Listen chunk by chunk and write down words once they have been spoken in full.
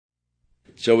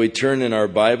Shall we turn in our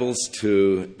Bibles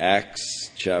to Acts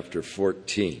chapter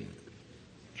 14?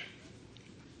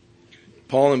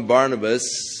 Paul and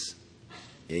Barnabas,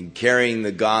 in carrying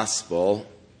the gospel,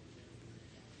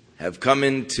 have come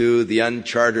into the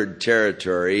uncharted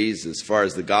territories, as far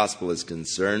as the gospel is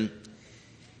concerned,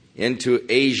 into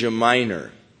Asia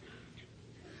Minor.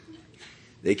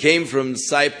 They came from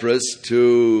Cyprus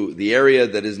to the area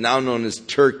that is now known as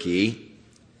Turkey.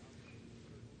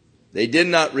 They did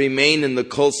not remain in the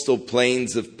coastal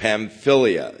plains of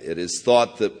Pamphylia. It is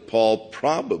thought that Paul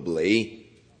probably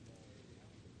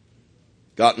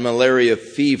got malaria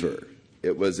fever.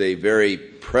 It was a very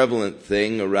prevalent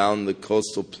thing around the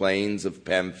coastal plains of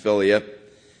Pamphylia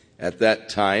at that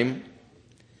time.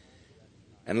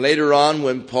 And later on,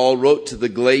 when Paul wrote to the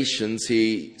Galatians,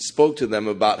 he spoke to them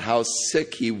about how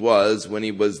sick he was when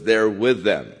he was there with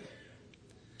them.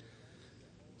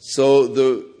 So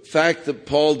the fact that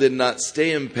Paul did not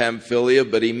stay in Pamphylia,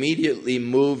 but immediately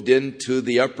moved into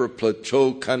the upper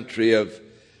plateau country of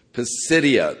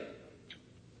Pisidia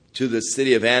to the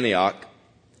city of Antioch,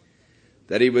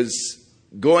 that he was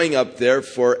going up there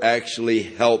for actually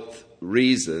health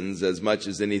reasons as much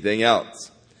as anything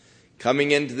else,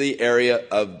 coming into the area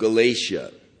of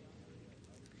Galatia.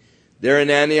 There in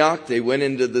Antioch, they went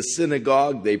into the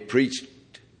synagogue, they preached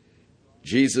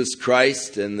Jesus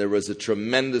Christ, and there was a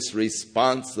tremendous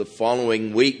response the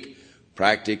following week.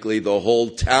 Practically the whole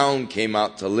town came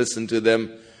out to listen to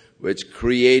them, which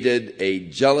created a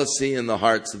jealousy in the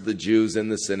hearts of the Jews in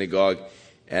the synagogue,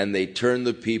 and they turned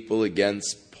the people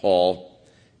against Paul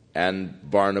and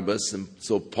Barnabas. And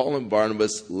so Paul and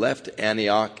Barnabas left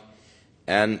Antioch,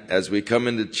 and as we come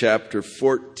into chapter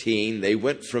 14, they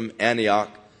went from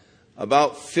Antioch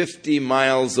about 50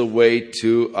 miles away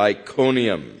to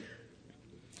Iconium.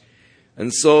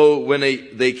 And so when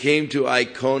they came to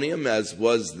Iconium, as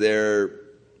was their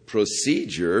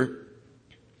procedure,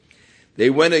 they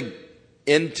went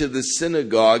into the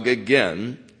synagogue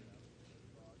again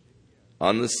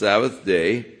on the Sabbath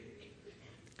day,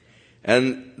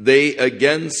 and they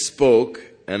again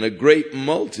spoke, and a great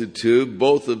multitude,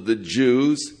 both of the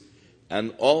Jews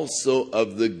and also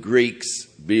of the Greeks,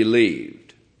 believed.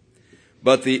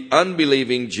 But the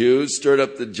unbelieving Jews stirred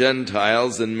up the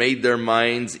Gentiles and made their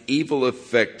minds evil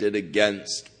affected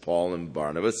against Paul and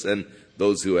Barnabas and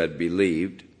those who had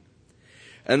believed.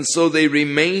 And so they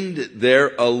remained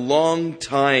there a long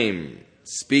time,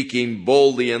 speaking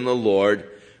boldly in the Lord,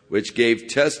 which gave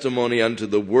testimony unto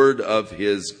the word of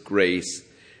his grace.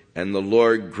 And the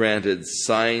Lord granted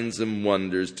signs and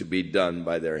wonders to be done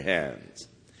by their hands.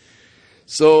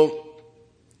 So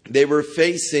they were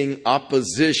facing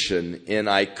opposition in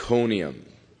Iconium.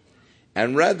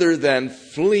 And rather than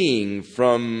fleeing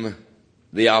from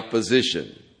the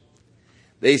opposition,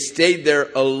 they stayed there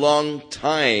a long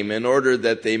time in order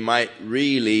that they might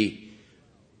really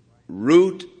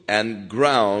root and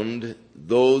ground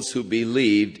those who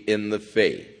believed in the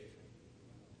faith.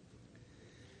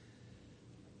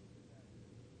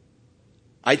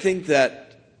 I think that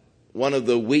one of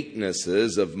the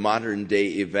weaknesses of modern day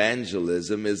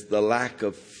evangelism is the lack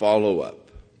of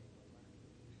follow-up.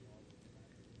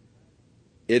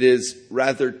 It is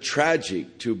rather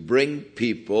tragic to bring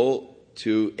people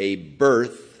to a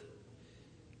birth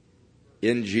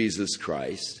in Jesus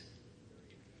Christ,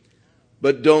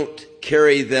 but don't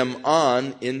carry them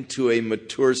on into a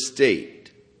mature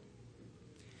state.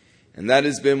 And that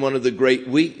has been one of the great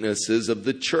weaknesses of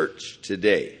the church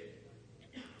today.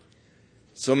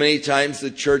 So many times the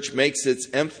church makes its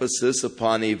emphasis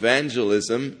upon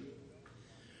evangelism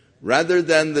rather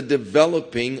than the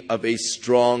developing of a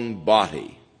strong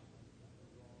body.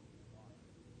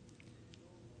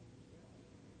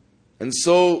 And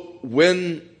so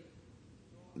when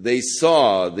they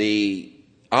saw the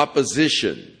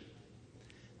opposition,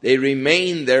 they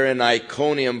remained there in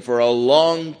Iconium for a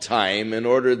long time in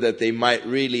order that they might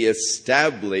really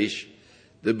establish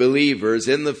the believers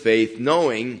in the faith,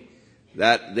 knowing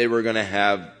that they were going to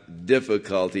have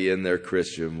difficulty in their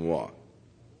Christian walk.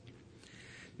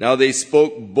 Now they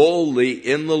spoke boldly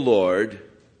in the Lord,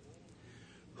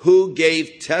 who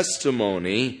gave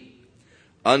testimony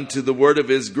unto the word of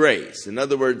his grace. In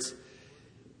other words,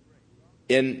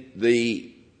 in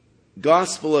the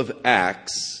Gospel of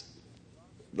Acts,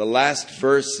 the last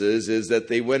verses is that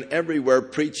they went everywhere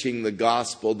preaching the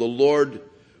gospel, the Lord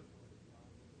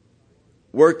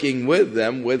working with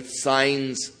them with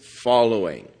signs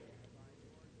following.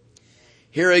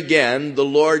 Here again, the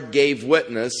Lord gave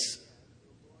witness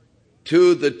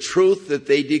to the truth that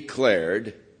they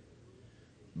declared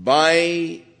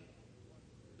by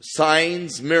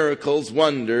signs, miracles,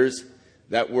 wonders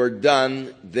that were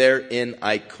done there in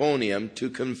Iconium to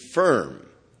confirm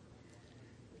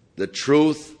the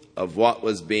truth of what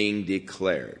was being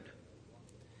declared.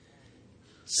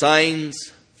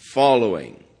 Signs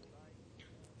following.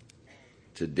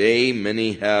 Today,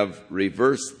 many have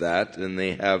reversed that, and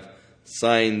they have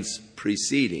signs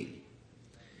preceding.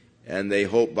 And they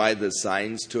hope by the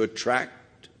signs to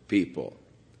attract people.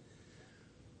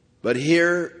 But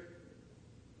here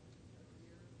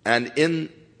and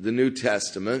in the New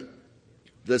Testament,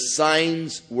 the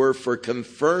signs were for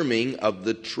confirming of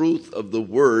the truth of the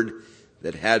word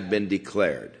that had been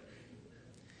declared.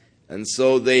 And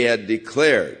so they had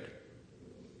declared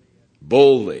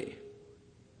boldly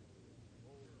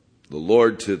the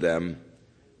Lord to them,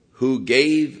 who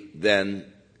gave then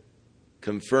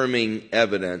confirming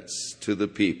evidence to the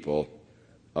people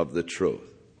of the truth.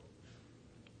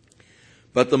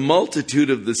 But the multitude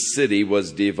of the city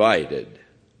was divided,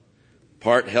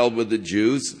 part held with the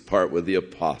Jews, part with the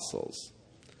apostles.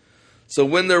 So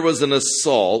when there was an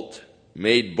assault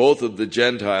made both of the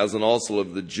Gentiles and also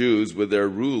of the Jews with their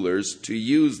rulers to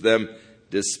use them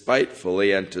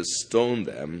despitefully and to stone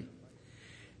them,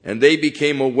 and they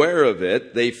became aware of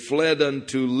it, they fled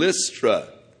unto Lystra,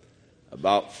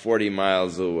 about 40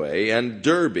 miles away, and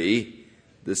Derbe,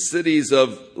 the cities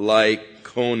of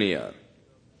Lycaonia,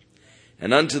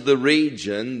 and unto the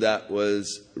region that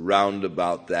was round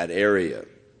about that area.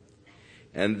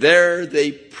 And there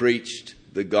they preached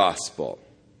the gospel.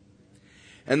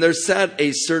 And there sat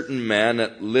a certain man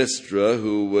at Lystra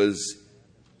who was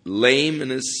lame in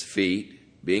his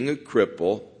feet, being a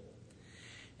cripple,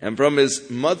 and from his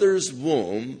mother's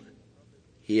womb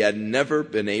he had never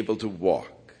been able to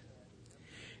walk.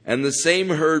 And the same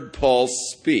heard Paul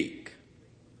speak.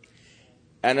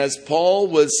 And as Paul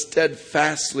was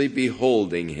steadfastly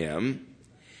beholding him,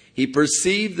 he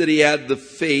perceived that he had the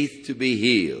faith to be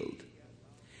healed.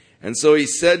 And so he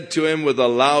said to him with a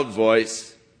loud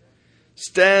voice,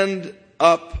 "Stand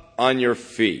up on your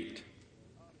feet."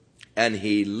 And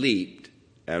he leaped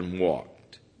and walked.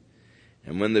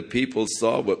 And when the people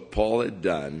saw what Paul had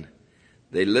done,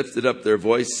 they lifted up their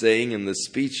voice, saying in the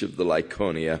speech of the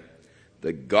Lycaonia,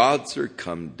 "The gods are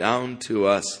come down to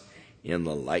us in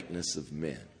the likeness of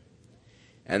men."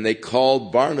 And they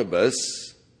called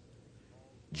Barnabas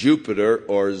Jupiter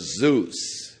or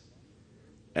Zeus,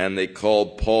 and they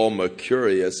called Paul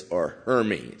Mercurius or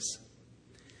Hermes.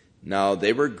 Now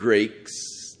they were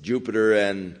Greeks. Jupiter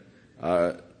and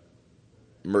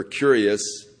Mercurius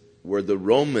were the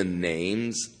Roman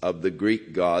names of the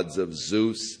Greek gods of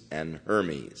Zeus and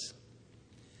Hermes.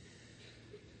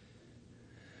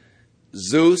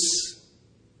 Zeus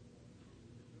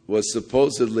was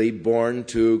supposedly born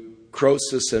to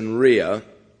Croesus and Rhea,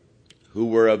 who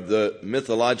were of the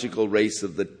mythological race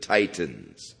of the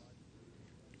Titans.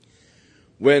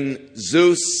 When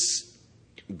Zeus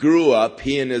grew up,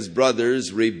 he and his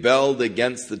brothers rebelled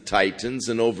against the Titans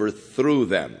and overthrew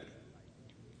them.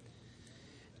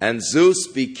 And Zeus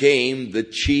became the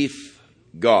chief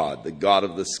god, the god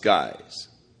of the skies.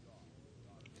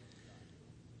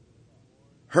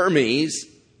 Hermes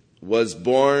was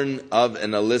born of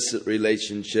an illicit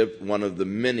relationship, one of the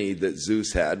many that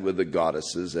Zeus had with the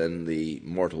goddesses and the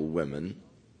mortal women,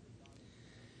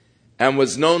 and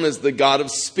was known as the god of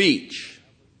speech.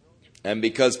 And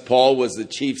because Paul was the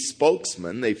chief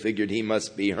spokesman, they figured he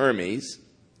must be Hermes.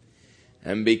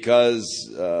 And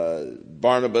because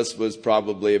Barnabas was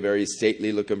probably a very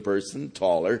stately-looking person,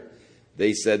 taller,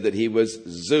 they said that he was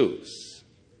Zeus.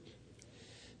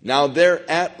 Now there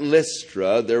at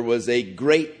Lystra, there was a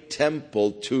great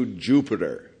temple to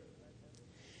Jupiter.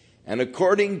 And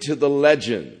according to the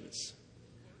legends,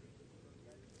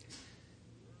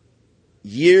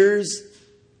 years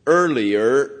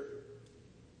earlier,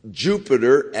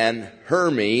 Jupiter and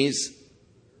Hermes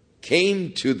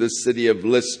came to the city of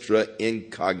Lystra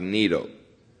incognito.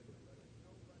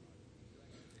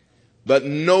 But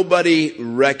nobody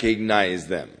recognized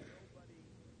them.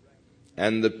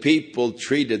 And the people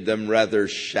treated them rather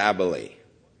shabbily.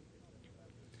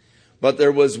 But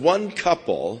there was one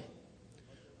couple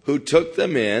who took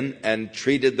them in and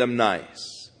treated them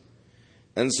nice.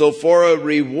 And so for a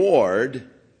reward,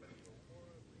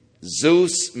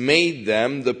 Zeus made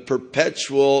them the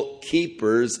perpetual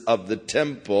keepers of the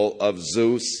temple of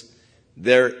Zeus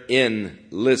there in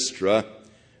Lystra,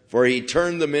 for he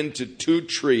turned them into two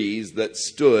trees that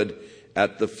stood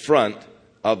at the front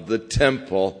of the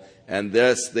temple, and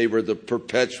thus they were the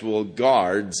perpetual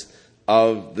guards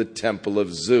of the temple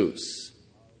of Zeus.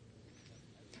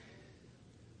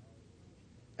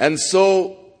 And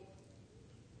so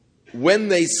when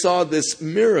they saw this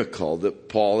miracle that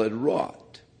Paul had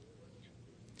wrought,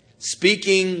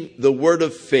 speaking the word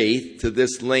of faith to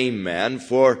this lame man,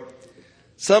 for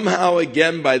somehow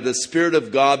again by the Spirit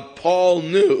of God, Paul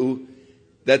knew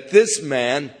that this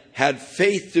man had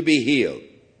faith to be healed.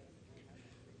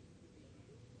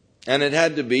 And it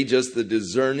had to be just the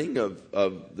discerning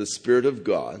of the Spirit of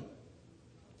God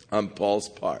on Paul's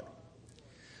part.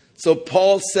 So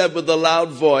Paul said with a loud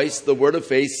voice, the word of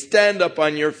faith, stand up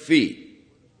on your feet.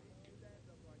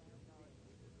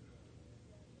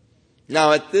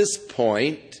 Now at this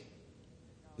point,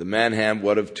 the man had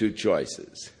one of two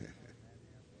choices.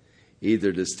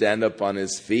 Either to stand up on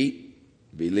his feet,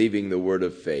 believing the word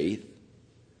of faith,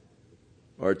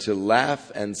 or to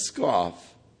laugh and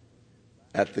scoff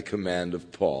at the command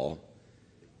of Paul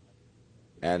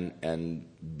and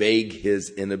beg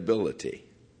his inability.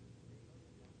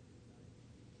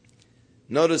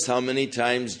 Notice how many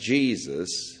times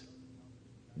Jesus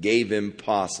gave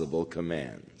impossible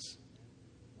commands.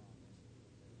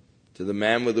 To the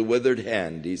man with the withered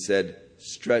hand, he said,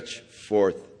 stretch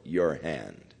forth your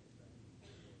hand.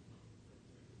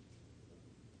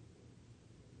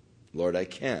 Lord, I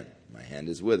can't. My hand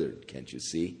is withered. Can't you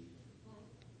see?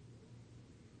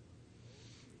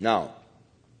 Now,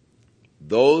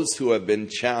 those who have been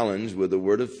challenged with the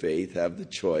word of faith have the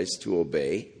choice to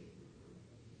obey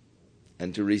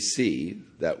and to receive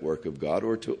that work of God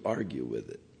or to argue with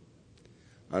it.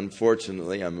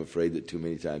 Unfortunately, I'm afraid that too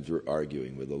many times we're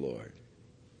arguing with the Lord.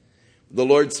 The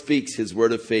Lord speaks his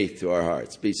word of faith to our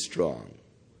hearts. Be strong.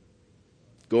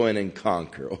 Go in and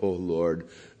conquer. Oh, Lord,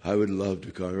 I would love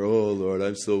to conquer. Oh, Lord,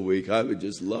 I'm so weak. I would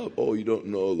just love. Oh, you don't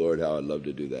know, Lord, how I'd love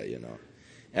to do that,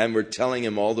 And we're telling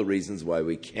him all the reasons why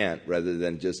we can't rather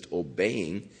than just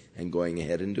obeying and going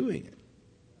ahead and doing it.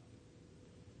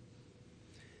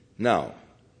 Now,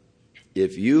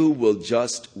 if you will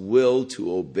just will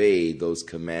to obey those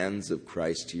commands of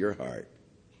Christ to your heart,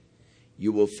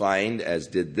 you will find, as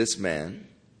did this man,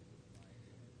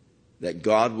 that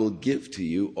God will give to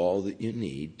you all that you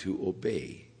need to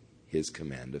obey his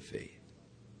command of faith.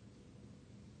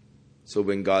 So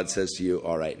when God says to you,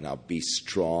 all right, now be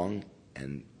strong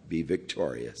and be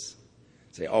victorious,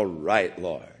 say, all right,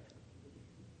 Lord,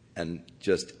 and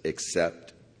just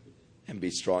accept and be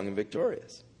strong and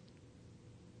victorious.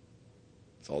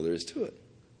 That's all there is to it.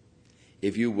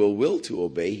 If you will to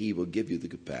obey, he will give you the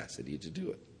capacity to do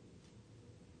it.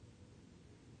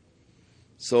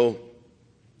 So,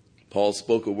 Paul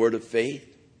spoke a word of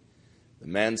faith. The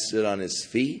man stood on his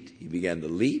feet. He began to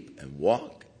leap and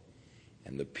walk.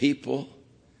 And the people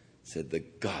said, the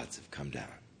gods have come down.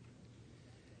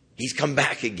 He's come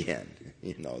back again.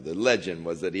 The legend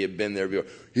was that he had been there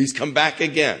before. He's come back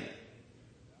again.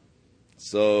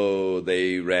 So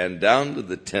they ran down to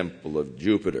the temple of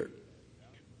Jupiter.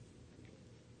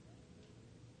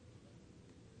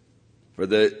 For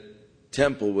the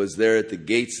temple was there at the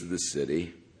gates of the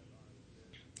city.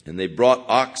 And they brought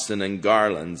oxen and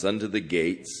garlands unto the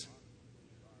gates.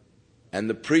 And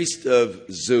the priest of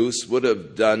Zeus would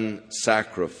have done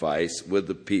sacrifice with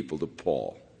the people to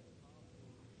Paul.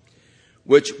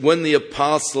 Which when the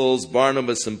apostles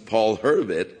Barnabas and Paul heard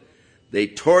of it, they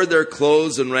tore their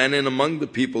clothes and ran in among the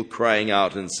people, crying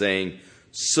out and saying,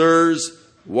 Sirs,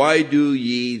 why do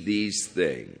ye these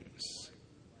things?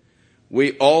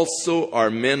 We also are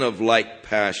men of like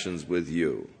passions with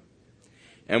you.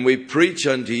 And we preach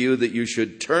unto you that you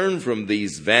should turn from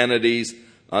these vanities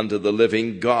unto the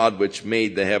living God, which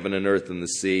made the heaven and earth and the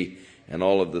sea and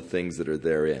all of the things that are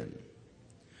therein,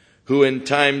 who in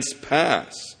times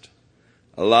past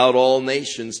allowed all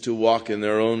nations to walk in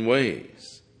their own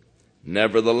ways.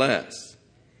 Nevertheless,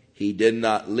 he did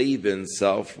not leave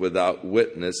himself without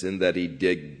witness, in that he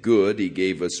did good. He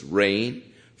gave us rain,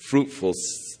 fruitful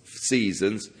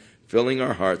seasons, filling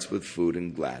our hearts with food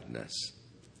and gladness.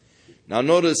 Now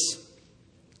notice,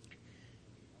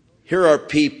 here are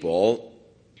people,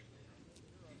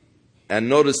 and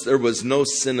notice there was no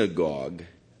synagogue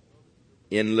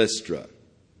in Lystra.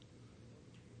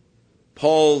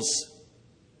 Paul's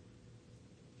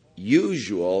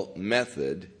usual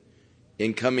method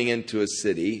in coming into a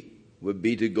city would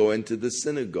be to go into the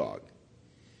synagogue,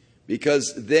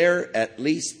 because there at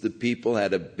least the people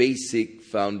had a basic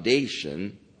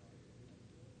foundation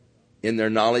in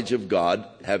their knowledge of God,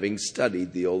 having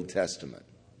studied the Old Testament.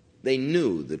 They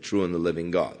knew the true and the living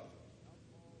God.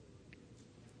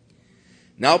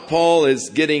 Now Paul is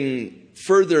getting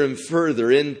further and further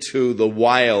into the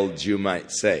wilds, you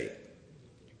might say.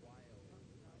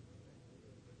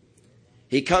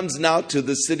 He comes now to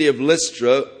the city of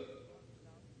Lystra,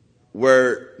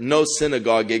 where no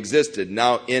synagogue existed.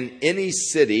 Now, in any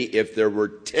city, if there were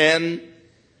 10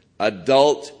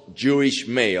 adult Jewish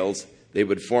males, they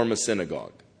would form a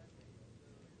synagogue.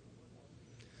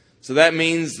 So that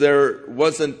means there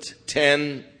wasn't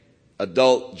 10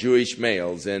 adult Jewish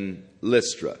males in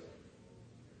Lystra.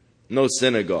 No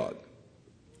synagogue.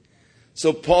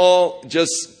 So Paul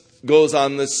just goes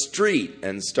on the street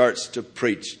and starts to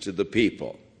preach to the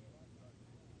people.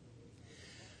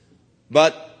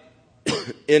 But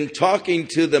in talking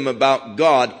to them about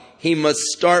God, he must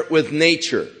start with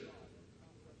nature.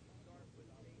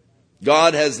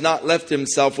 God has not left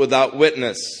himself without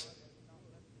witness.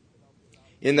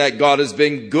 In that God has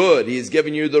been good. He has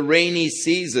given you the rainy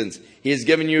seasons. He has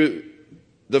given you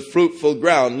the fruitful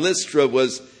ground. Lystra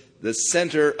was the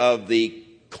center of the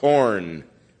corn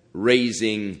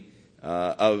raising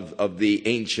of the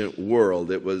ancient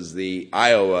world. It was the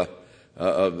Iowa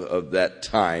of that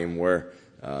time where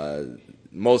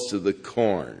most of the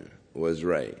corn was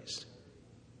raised.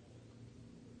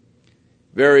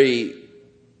 Very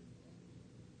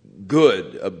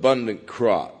good, abundant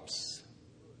crops.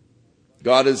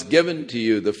 God has given to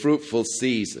you the fruitful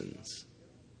seasons.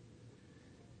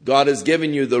 God has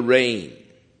given you the rain.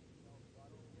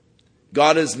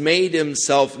 God has made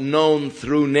himself known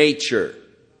through nature.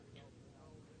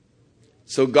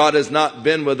 So God has not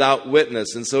been without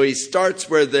witness. And so he starts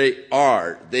where they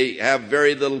are. They have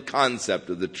very little concept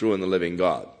of the true and the living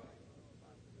God.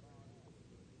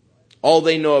 All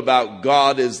they know about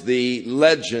God is the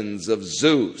legends of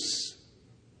Zeus,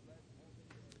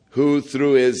 who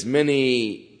through his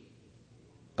many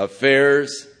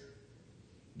affairs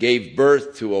gave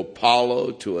birth to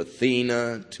Apollo, to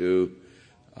Athena, to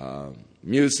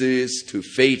Muses, to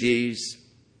Thetis,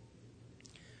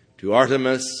 to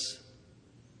Artemis,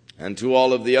 and to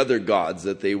all of the other gods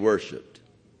that they worshipped.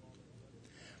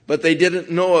 But they didn't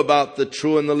know about the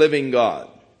true and the living God.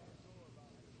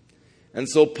 And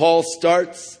so Paul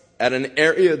starts at an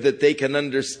area that they can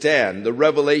understand, the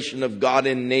revelation of God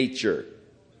in nature.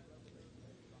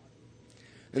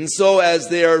 And so as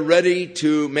they are ready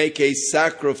to make a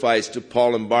sacrifice to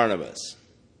Paul and Barnabas,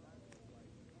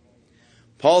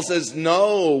 Paul says,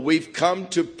 no, we've come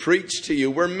to preach to you.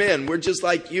 We're men. We're just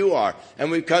like you are. And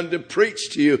we've come to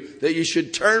preach to you that you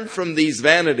should turn from these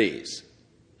vanities,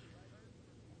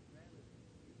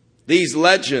 these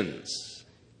legends,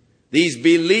 these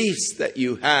beliefs that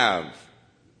you have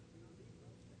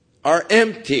are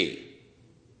empty.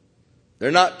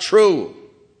 They're not true.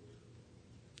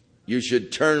 You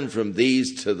should turn from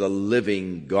these to the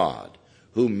living God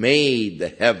who made the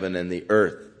heaven and the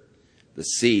earth, the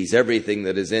seas, everything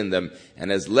that is in them, and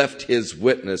has left his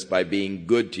witness by being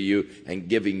good to you and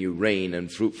giving you rain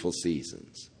and fruitful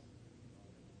seasons.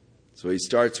 So he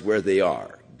starts where they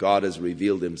are. God has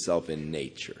revealed himself in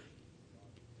nature.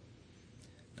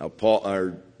 Now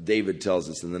David tells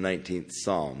us in the 19th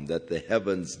Psalm that the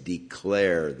heavens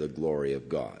declare the glory of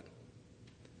God.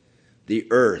 The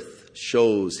earth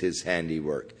shows his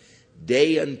handiwork.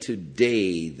 Day unto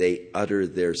day they utter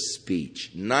their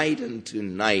speech. Night unto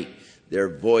night their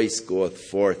voice goeth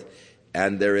forth,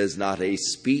 and there is not a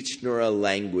speech nor a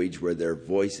language where their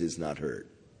voice is not heard.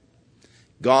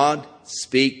 God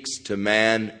speaks to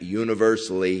man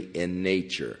universally in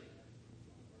nature.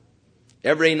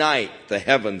 Every night the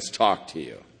heavens talk to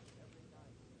you.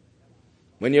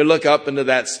 When you look up into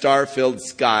that star-filled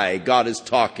sky, God is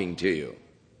talking to you.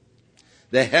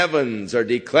 The heavens are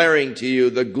declaring to you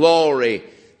the glory,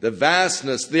 the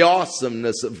vastness, the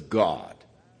awesomeness of God.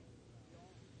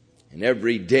 And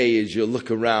every day as you look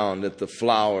around at the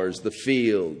flowers, the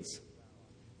fields,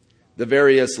 the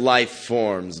various life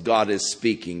forms, God is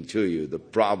speaking to you. The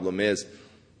problem is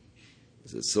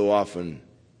that so often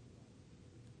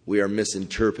we are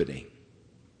misinterpreting.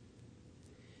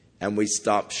 And we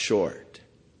stop short.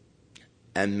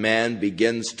 And man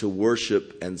begins to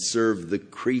worship and serve the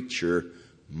creature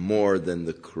more than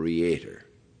the Creator.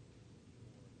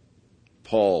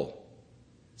 Paul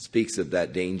speaks of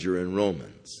that danger in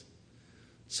Romans.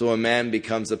 So a man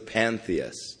becomes a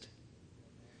pantheist.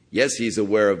 Yes, he's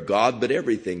aware of God, but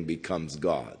everything becomes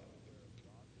God.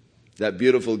 That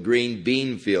beautiful green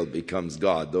bean field becomes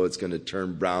God, though it's going to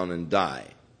turn brown and die,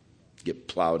 get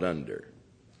plowed under.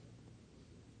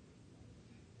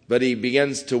 But he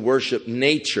begins to worship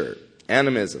nature,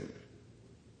 animism.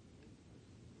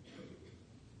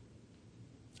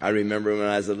 I remember when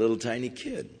I was a little tiny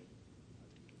kid,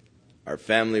 our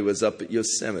family was up at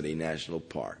Yosemite National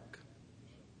Park.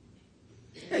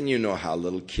 And you know how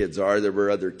little kids are. There were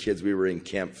other kids. We were in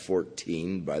Camp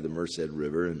 14 by the Merced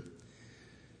River. And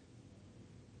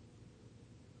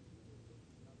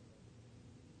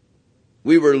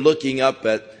we were looking up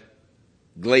at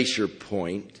Glacier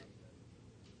Point.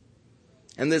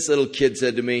 And this little kid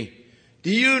said to me,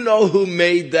 "Do you know who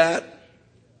made that?"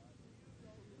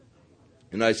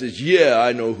 And I says, yeah,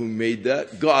 I know who made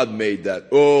that. God made that.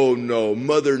 Oh, no,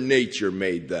 Mother Nature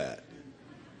made that.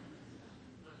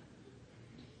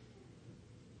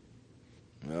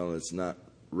 Well, it's not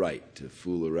right to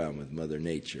fool around with Mother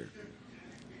Nature.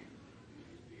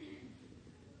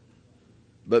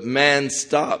 But man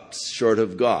stops short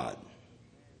of God.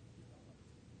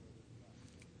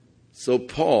 So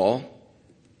Paul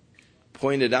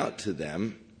pointed out to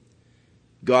them,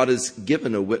 God has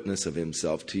given a witness of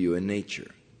himself to you in nature.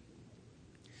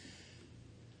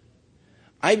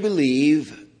 I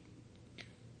believe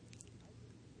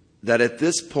that at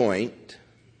this point,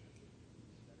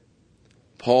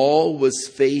 Paul was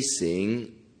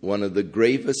facing one of the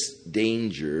gravest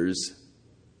dangers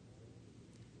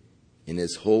in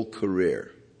his whole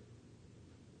career.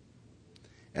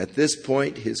 At this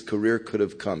point, his career could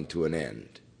have come to an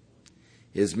end.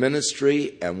 His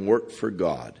ministry and work for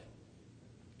God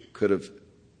could have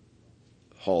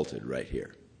halted right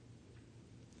here.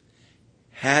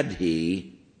 Had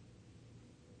he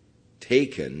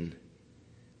taken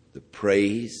the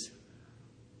praise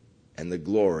and the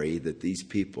glory that these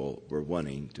people were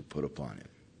wanting to put upon him.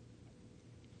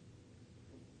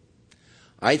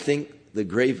 I think the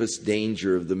gravest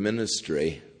danger of the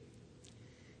ministry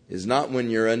is not when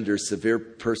you're under severe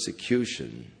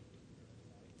persecution,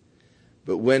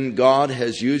 but when God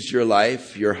has used your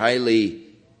life, you're highly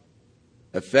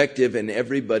effective, and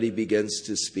everybody begins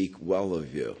to speak well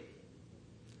of you,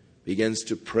 begins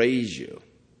to praise you,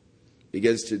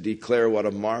 begins to declare what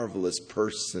a marvelous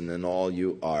person and all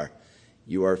you are.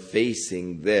 You are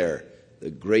facing there the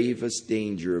gravest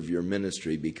danger of your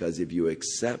ministry, because if you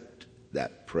accept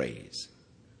that praise,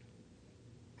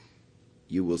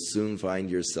 you will soon find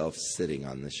yourself sitting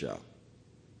on the shelf.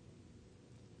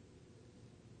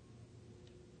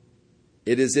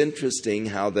 It is interesting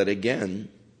how that again,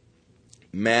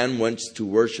 man wants to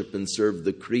worship and serve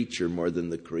the creature more than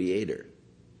the Creator.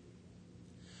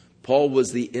 Paul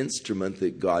was the instrument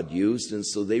that God used, and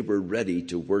so they were ready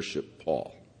to worship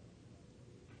Paul.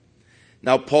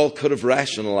 Now, Paul could have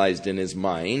rationalized in his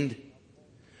mind,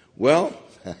 well,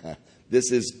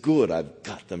 this is good. I've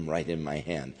got them right in my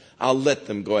hand. I'll let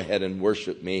them go ahead and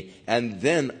worship me, and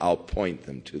then I'll point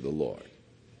them to the Lord.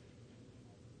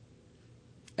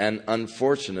 And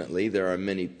unfortunately, there are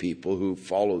many people who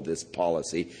follow this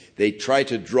policy. They try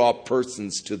to draw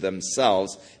persons to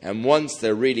themselves, and once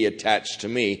they're really attached to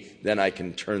me, then I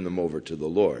can turn them over to the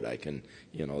Lord. I can,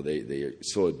 they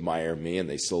so admire me and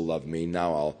they so love me,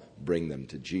 now I'll bring them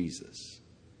to Jesus.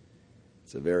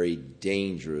 It's a very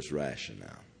dangerous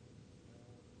rationale.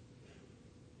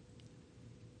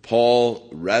 Paul,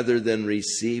 rather than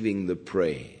receiving the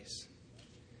praise,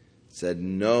 said,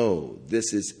 no,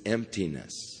 this is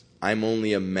emptiness. I'm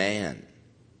only a man.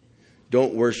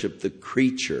 Don't worship the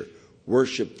creature.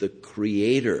 Worship the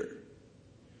Creator.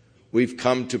 We've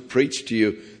come to preach to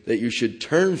you that you should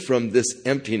turn from this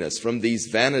emptiness, from these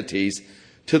vanities,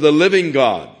 to the living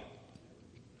God.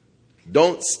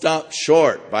 Don't stop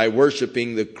short by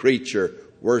worshiping the creature.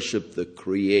 Worship the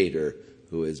Creator,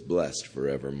 who is blessed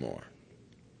forevermore.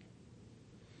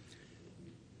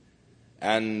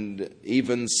 And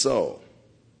even so,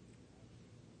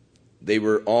 they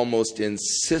were almost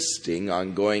insisting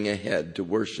on going ahead to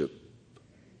worship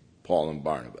Paul and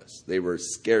Barnabas. They were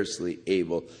scarcely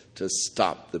able to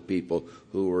stop the people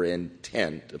who were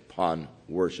intent upon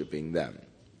worshiping them.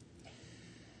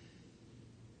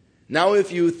 Now,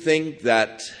 if you think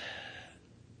that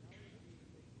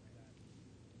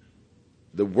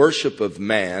the worship of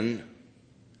man,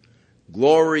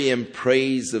 glory and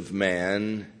praise of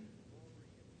man,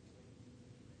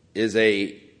 is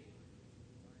a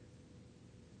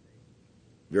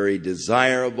very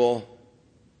desirable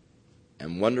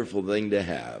and wonderful thing to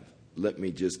have, let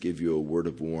me just give you a word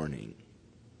of warning.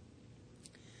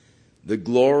 The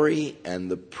glory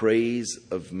and the praise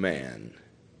of man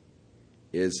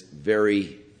is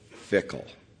very fickle,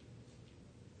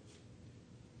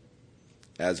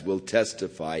 as will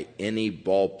testify any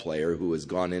ball player who has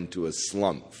gone into a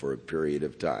slump for a period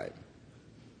of time.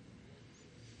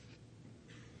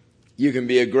 You can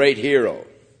be a great hero,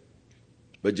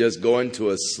 but just go into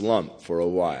a slump for a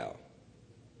while.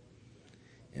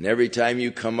 And every time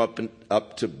you come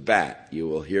up to bat, you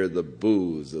will hear the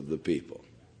boos of the people.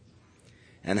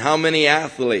 And how many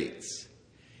athletes,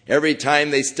 every time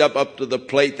they step up to the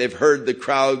plate, they've heard the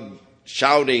crowd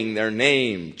shouting their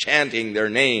name, chanting their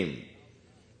name,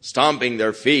 stomping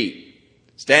their feet,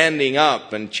 standing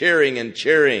up and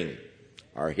cheering.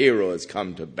 Our hero has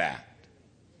come to bat.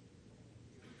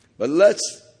 But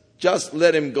let's just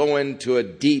let him go into a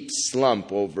deep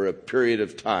slump over a period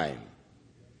of time.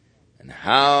 And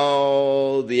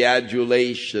how the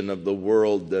adulation of the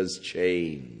world does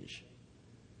change.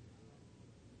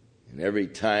 And every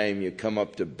time you come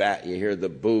up to bat, you hear the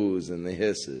boos and the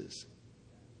hisses.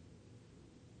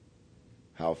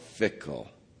 How fickle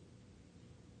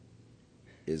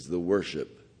is the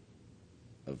worship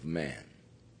of man.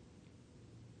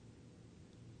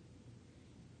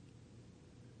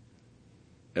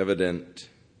 Evident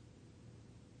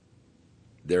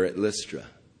there at Lystra.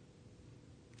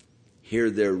 Here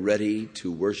they're ready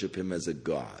to worship him as a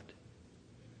god.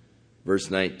 Verse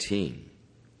 19.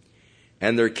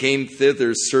 And there came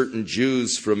thither certain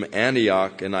Jews from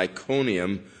Antioch and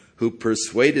Iconium who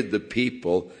persuaded the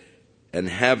people, and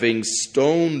having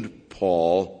stoned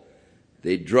Paul,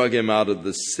 they drug him out of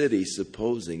the city,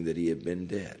 supposing that he had been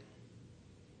dead.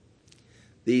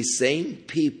 These same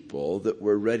people that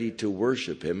were ready to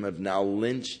worship him have now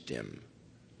lynched him,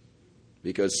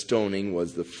 because stoning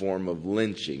was the form of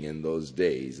lynching in those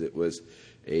days. It was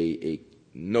a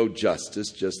no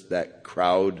justice, just that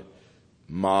crowd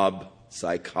mob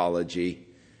psychology,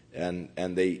 and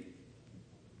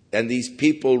these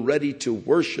people ready to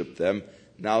worship them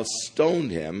now stoned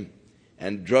him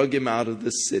and drug him out of the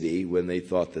city when they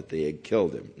thought that they had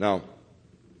killed him. Now,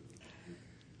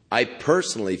 I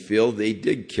personally feel they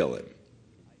did kill him.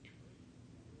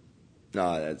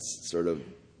 Now, that's sort of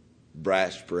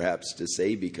brash perhaps to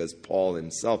say, because Paul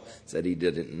himself said he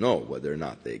didn't know whether or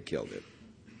not they had killed him.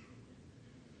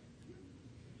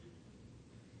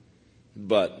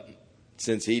 But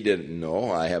since he didn't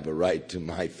know, I have a right to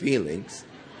my feelings.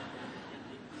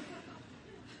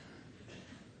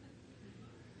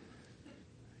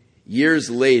 Years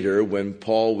later, when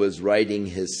Paul was writing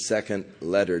his second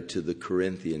letter to the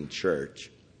Corinthian church,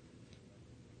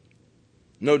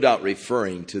 no doubt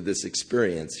referring to this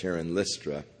experience here in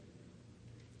Lystra,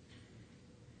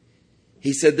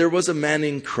 he said, there was a man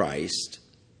in Christ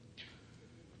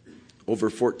over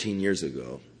 14 years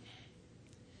ago,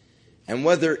 and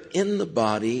whether in the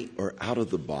body or out of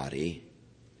the body,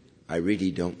 I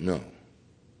really don't know.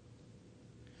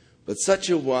 But such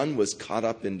a one was caught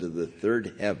up into the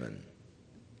third heaven,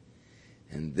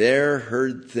 and there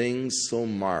heard things so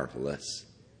marvelous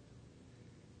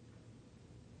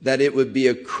that it would be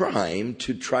a crime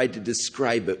to try to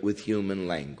describe it with human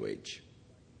language.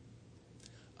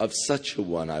 Of such a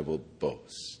one I will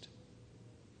boast.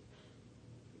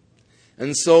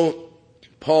 And so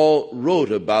Paul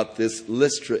wrote about this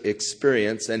Lystra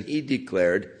experience, and he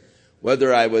declared,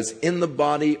 whether I was in the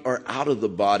body or out of the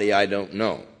body, I don't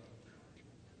know.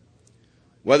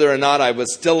 Whether or not I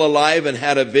was still alive and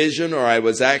had a vision, or I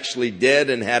was actually dead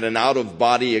and had an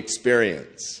out-of-body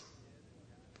experience,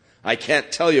 I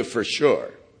can't tell you for sure.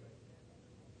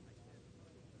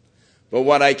 But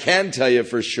what I can tell you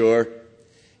for sure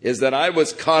is that I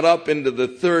was caught up into the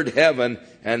third heaven,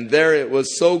 and there it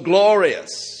was so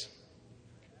glorious.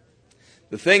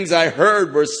 The things I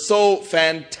heard were so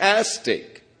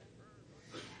fantastic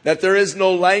that there is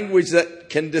no language that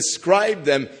can describe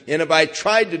them. And if I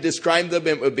tried to describe them,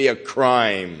 it would be a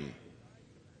crime,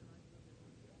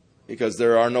 because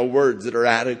there are no words that are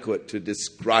adequate to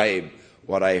describe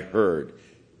what I heard.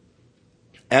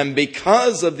 And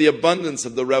because of the abundance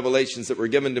of the revelations that were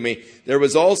given to me, there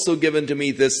was also given to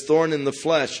me this thorn in the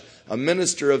flesh, a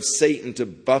minister of Satan to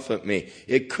buffet me.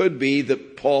 It could be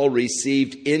that Paul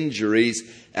received injuries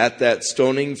at that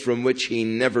stoning from which he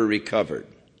never recovered.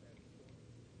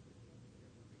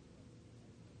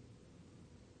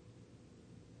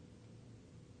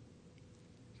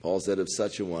 Paul said, of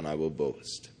such a one I will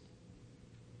boast.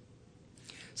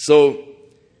 So,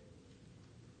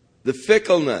 the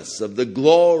fickleness of the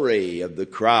glory of the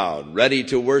crowd, ready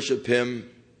to worship him,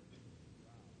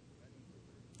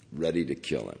 ready to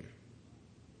kill him.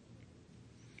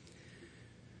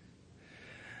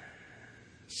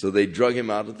 So they drug him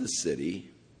out of the city,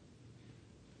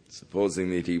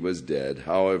 supposing that he was dead.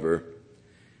 However,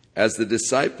 as the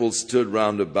disciples stood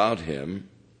round about him,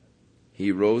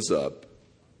 he rose up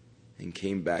and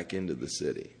came back into the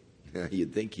city. Now,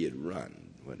 you'd think he had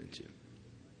run, wouldn't you?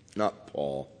 Not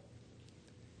Paul.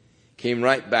 Came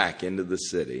right back into the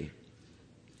city.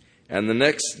 And the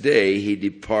next day he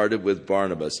departed with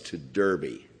Barnabas to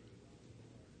Derbe.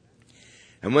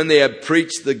 And when they had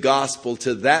preached the gospel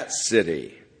to that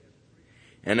city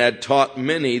and had taught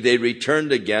many, they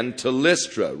returned again to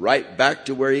Lystra, right back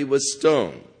to where he was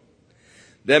stoned.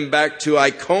 Then back to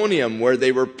Iconium, where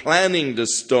they were planning to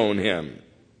stone him.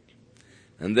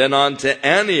 And then on to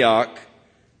Antioch,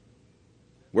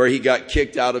 where he got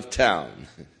kicked out of town,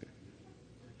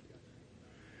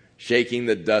 shaking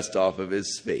the dust off of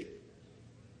his feet.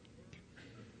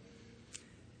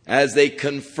 as they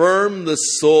confirmed the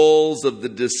souls of the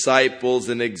disciples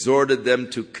and exhorted them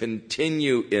to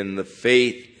continue in the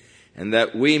faith, and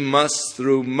that we must,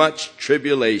 through much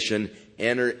tribulation,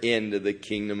 enter into the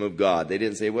kingdom of God. They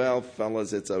didn't say, well,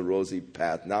 fellas, it's a rosy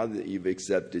path. Now that you've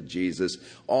accepted Jesus,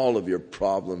 all of your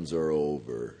problems are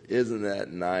over. Isn't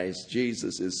that nice?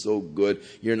 Jesus is so good,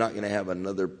 you're not going to have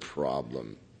another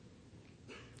problem.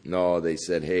 No, they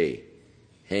said, hey,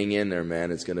 hang in there,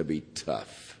 man. It's going to be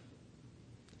tough.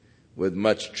 With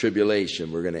much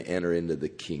tribulation, we're going to enter into the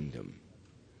kingdom.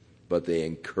 But they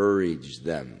encouraged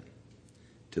them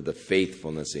to the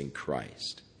faithfulness in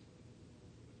Christ.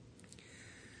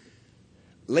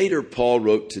 Later, Paul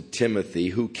wrote to Timothy,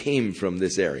 who came from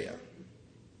this area.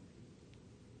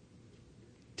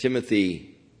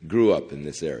 Timothy grew up in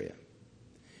this area,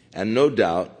 and no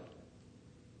doubt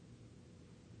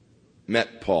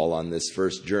met Paul on this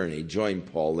first journey,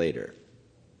 joined Paul later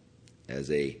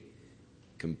as a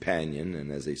companion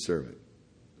and as a servant.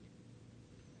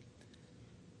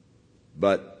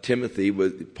 But Timothy,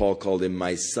 Paul called him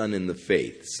my son in the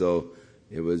faith. So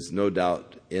it was no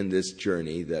doubt in this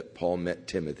journey that Paul met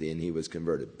Timothy and he was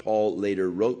converted. Paul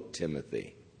later wrote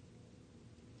Timothy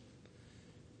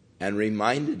and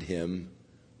reminded him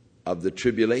of the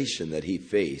tribulation that he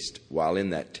faced while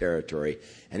in that territory.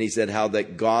 And he said how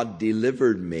that God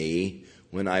delivered me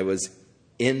when I was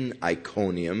in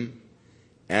Iconium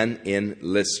and in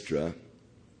Lystra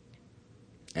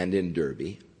and in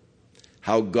Derbe.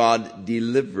 How God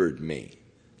delivered me.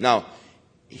 Now,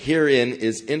 herein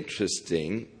is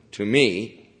interesting to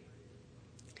me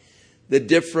the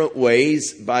different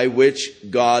ways by which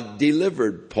God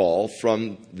delivered Paul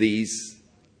from these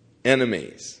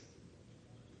enemies.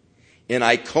 In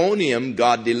Iconium,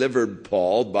 God delivered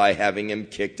Paul by having him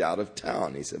kicked out of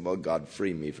town. He said, well, God,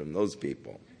 free me from those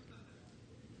people.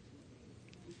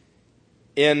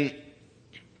 In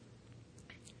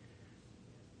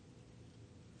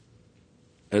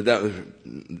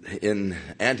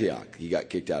Antioch, he got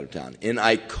kicked out of town. In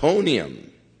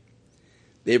Iconium,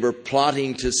 they were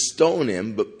plotting to stone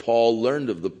him, but Paul learned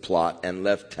of the plot and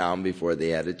left town before they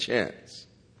had a chance.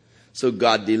 So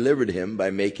God delivered him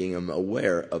by making him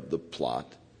aware of the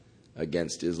plot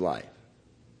against his life.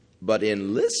 But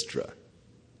in Lystra,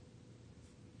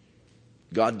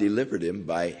 God delivered him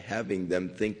by having them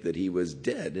think that he was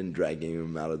dead and dragging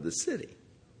him out of the city.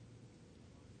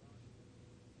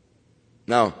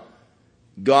 Now,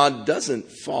 God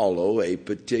doesn't follow a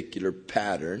particular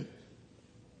pattern.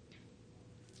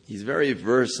 He's very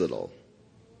versatile.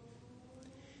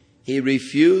 He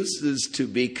refuses to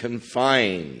be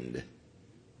confined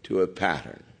to a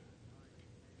pattern.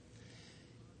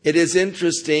 It is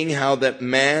interesting how that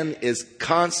man is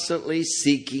constantly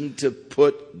seeking to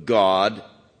put God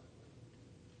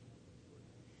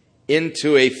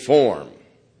into a form.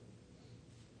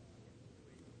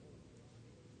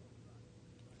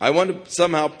 I want to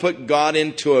somehow put God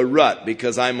into a rut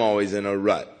because I'm always in a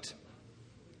rut.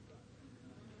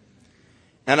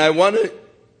 And I want to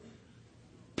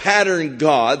pattern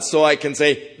God so I can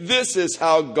say, this is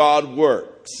how God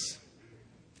works.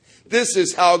 This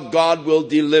is how God will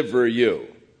deliver you.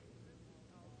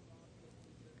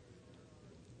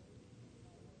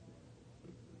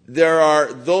 There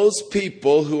are those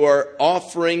people who are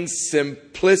offering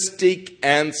simplistic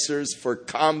answers for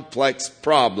complex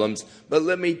problems. But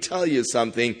let me tell you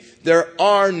something. There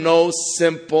are no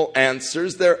simple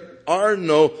answers. There are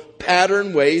no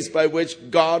pattern ways by which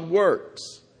God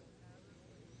works.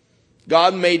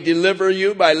 God may deliver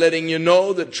you by letting you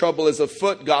know that trouble is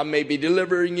afoot. God may be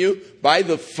delivering you by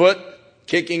the foot,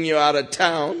 kicking you out of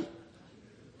town.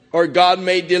 Or God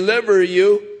may deliver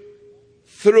you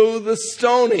through the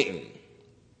stoning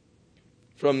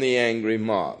from the angry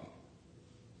mob.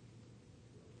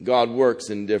 God works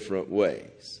in different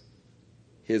ways.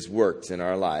 His works in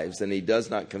our lives, and he does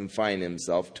not confine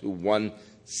himself to one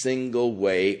single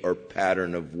way or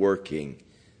pattern of working,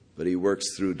 but he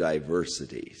works through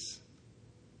diversities.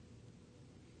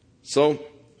 So,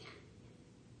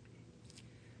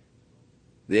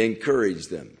 they encourage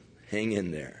them, hang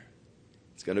in there.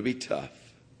 It's going to be tough.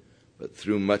 But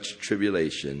through much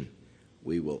tribulation,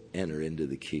 we will enter into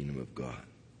the kingdom of God.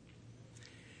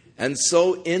 And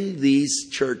so in these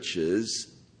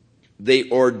churches, they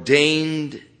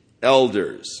ordained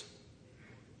elders.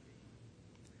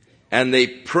 And they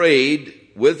prayed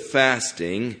with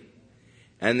fasting,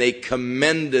 and they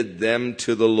commended them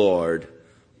to the Lord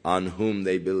on whom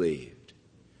they believed.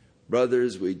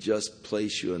 Brothers, we just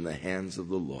place you in the hands of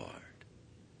the Lord.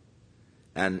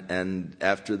 And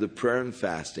after the prayer and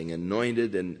fasting,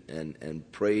 anointed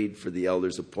and prayed for the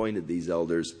elders, appointed these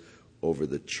elders over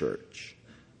the church.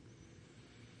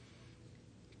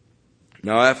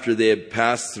 Now, after they had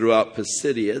passed throughout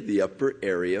Pisidia, the upper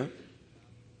area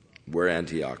where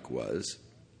Antioch was,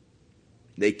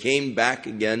 they came back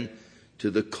again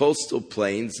to the coastal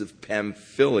plains of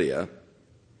Pamphylia.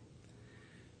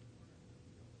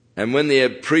 And when they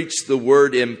had preached the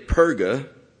word in Perga,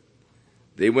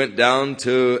 they went down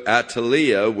to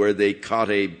Attalia, where they caught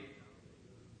a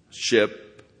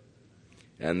ship,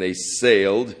 and they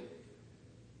sailed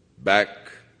back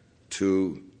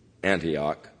to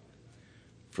Antioch,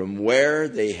 from where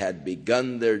they had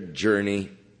begun their journey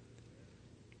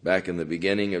back in the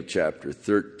beginning of chapter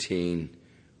 13,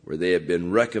 where they had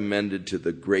been recommended to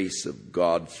the grace of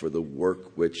God for the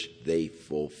work which they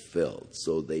fulfilled.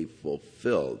 So they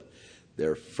fulfilled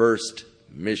their first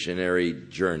missionary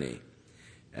journey.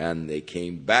 And they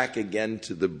came back again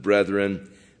to the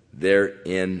brethren there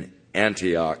in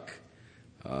Antioch,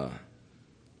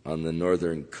 on the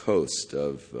northern coast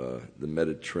of the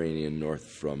Mediterranean, north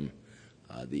from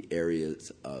the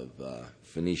areas of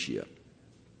Phoenicia.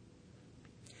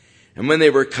 And when they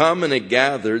were come and had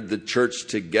gathered the church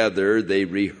together, they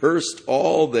rehearsed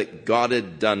all that God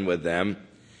had done with them,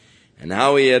 and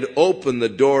how he had opened the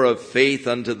door of faith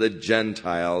unto the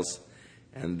Gentiles.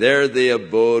 And there they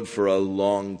abode for a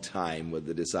long time with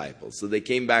the disciples. So they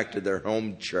came back to their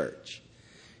home church,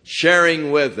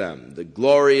 sharing with them the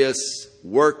glorious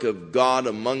work of God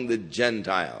among the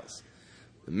Gentiles,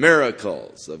 the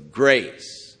miracles of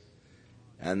grace,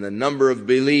 and the number of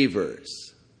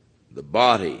believers, the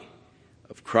body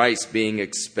of Christ being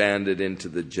expanded into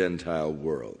the Gentile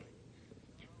world.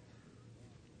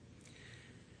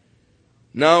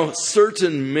 Now,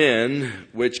 certain men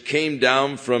which came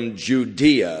down from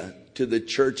Judea to the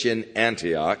church in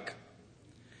Antioch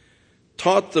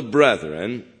taught the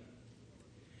brethren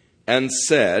and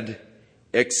said,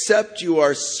 except you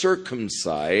are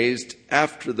circumcised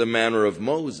after the manner of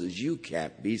Moses, you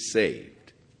can't be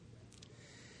saved.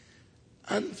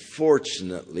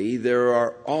 Unfortunately, there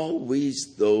are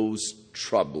always those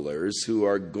troublers who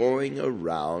are going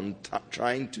around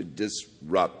trying to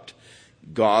disrupt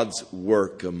God's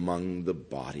work among the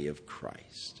body of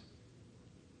Christ.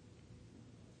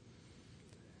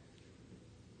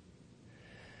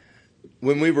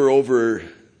 When we were over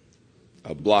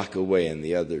a block away in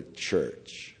the other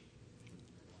church,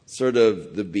 sort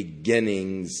of the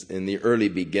beginnings, in the early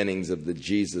beginnings of the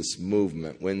Jesus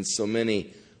movement, when so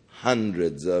many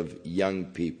hundreds of young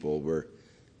people were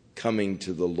coming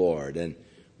to the Lord, and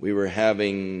we were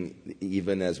having,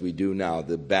 even as we do now,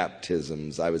 the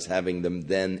baptisms. I was having them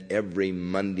then every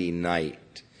Monday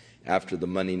night. After the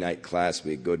Monday night class,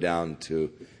 we'd go down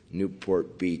to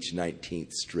Newport Beach,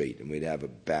 19th Street, and we'd have a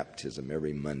baptism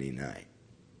every Monday night.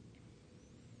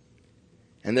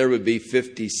 And there would be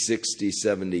 50, 60,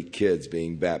 70 kids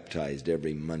being baptized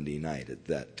every Monday night at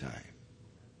that time.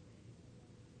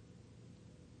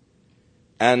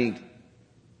 And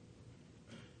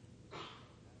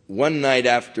one night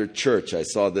after church, I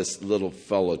saw this little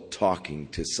fellow talking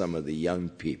to some of the young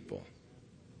people.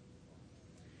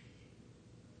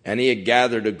 And he had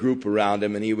gathered a group around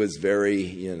him, and he was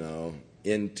very,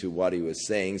 into what he was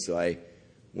saying. So I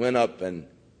went up and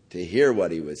to hear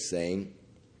what he was saying.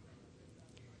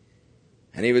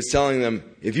 And he was telling them,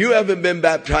 if you haven't been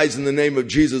baptized in the name of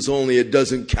Jesus only, it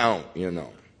doesn't count,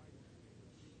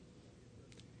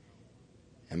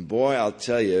 And boy, I'll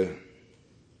tell you,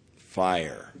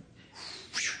 fire.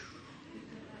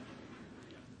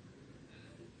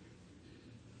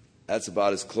 That's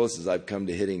about as close as I've come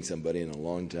to hitting somebody in a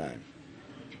long time.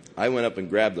 I went up and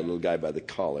grabbed the little guy by the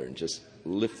collar and just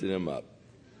lifted him up.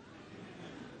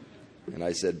 And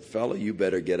I said, fella, you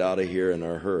better get out of here in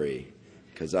a hurry,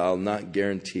 because I'll not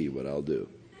guarantee what I'll do.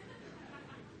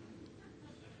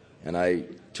 And I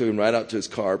took him right out to his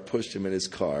car, pushed him in his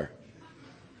car,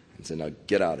 and said, now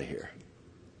get out of here.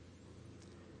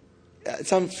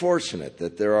 It's unfortunate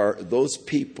that there are those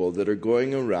people that are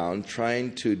going around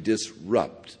trying to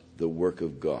disrupt the work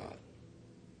of God.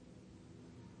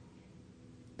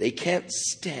 They can't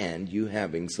stand you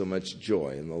having so much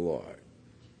joy in the Lord.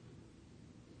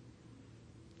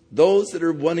 Those that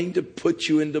are wanting to put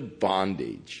you into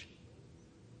bondage.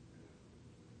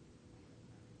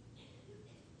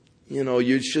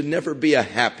 You should never be a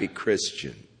happy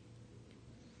Christian.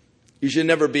 You should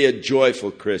never be a joyful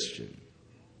Christian.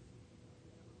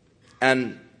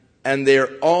 And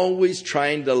they're always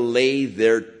trying to lay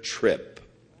their trip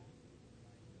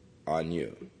on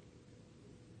you.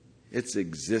 It's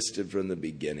existed from the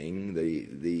beginning.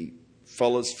 The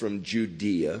fellows from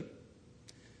Judea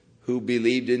who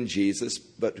believed in Jesus,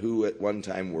 but who at one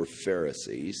time were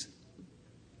Pharisees,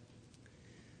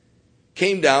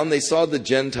 came down. They saw the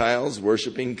Gentiles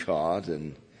worshiping God,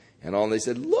 and and all. And they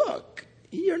said, look,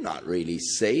 you're not really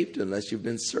saved unless you've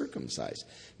been circumcised.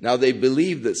 Now, they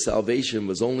believed that salvation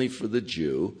was only for the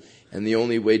Jew, and the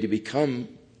only way to become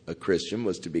a Christian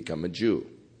was to become a Jew.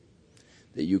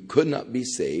 That you could not be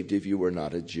saved if you were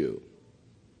not a Jew.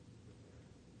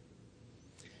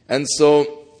 And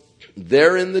so,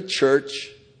 there in the church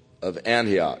of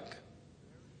Antioch,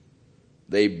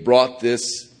 they brought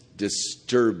this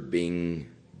disturbing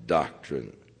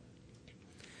doctrine.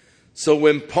 So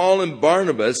when Paul and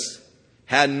Barnabas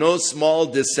had no small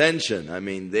dissension, I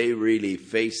mean, they really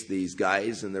faced these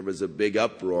guys and there was a big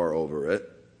uproar over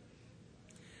it.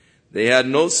 They had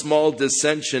no small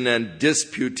dissension and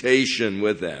disputation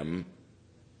with them.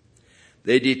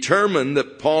 They determined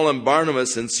that Paul and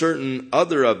Barnabas and certain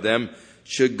other of them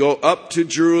should go up to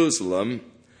Jerusalem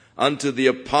unto the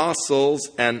apostles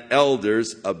and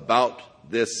elders about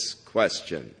this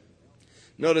question.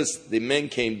 Notice the men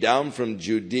came down from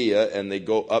Judea and they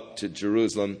go up to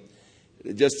Jerusalem.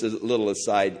 Just a little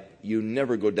aside, you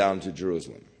never go down to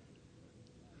Jerusalem.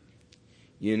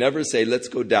 You never say, let's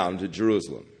go down to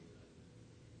Jerusalem.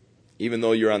 Even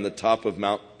though you're on the top of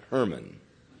Mount Hermon,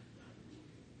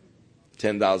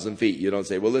 10,000 feet. You don't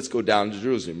say, well, let's go down to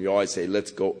Jerusalem. You always say,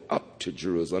 let's go up to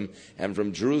Jerusalem. And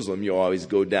from Jerusalem, you always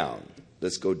go down.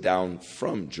 Let's go down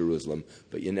from Jerusalem,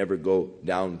 but you never go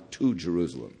down to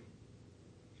Jerusalem.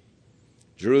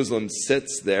 Jerusalem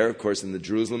sits there, of course, in the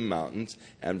Jerusalem mountains,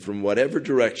 and from whatever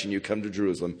direction you come to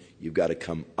Jerusalem, you've got to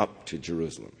come up to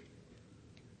Jerusalem.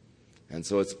 And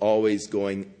so it's always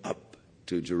going up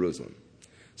to Jerusalem.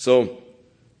 So,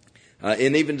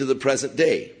 and even to the present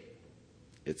day,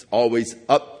 it's always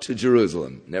up to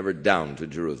Jerusalem, never down to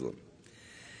Jerusalem.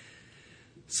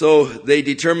 So they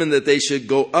determined that they should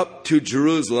go up to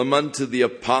Jerusalem unto the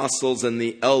apostles and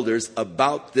the elders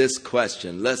about this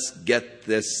question. Let's get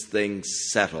this thing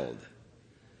settled.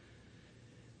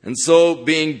 And so,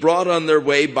 being brought on their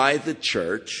way by the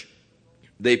church,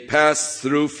 they passed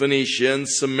through Phoenicia and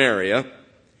Samaria,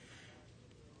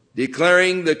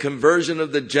 declaring the conversion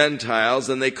of the Gentiles,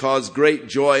 and they caused great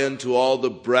joy unto all the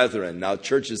brethren. Now,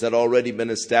 churches had already been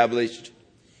established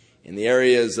in the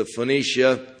areas of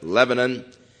Phoenicia, Lebanon,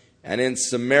 and in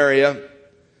Samaria.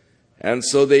 And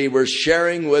so they were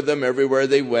sharing with them everywhere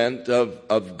they went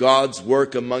of God's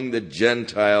work among the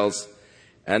Gentiles.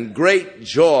 And great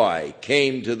joy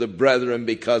came to the brethren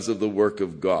because of the work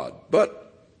of God.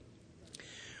 But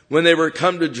when they were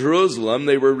come to Jerusalem,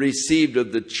 they were received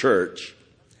of the church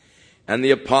and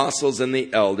the apostles and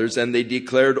the elders, and they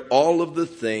declared all of the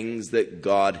things that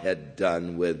God had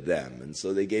done with them. And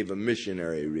so they gave a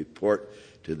missionary report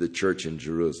to the church in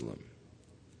Jerusalem.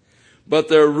 But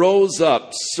there rose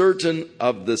up certain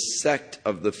of the sect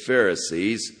of the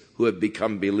Pharisees who had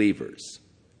become believers.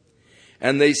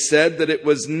 And they said that it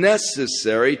was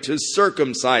necessary to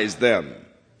circumcise them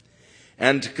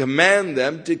and to command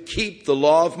them to keep the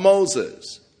law of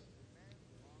Moses.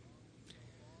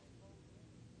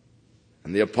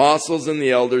 And the apostles and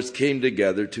the elders came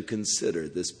together to consider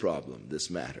this problem, this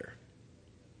matter.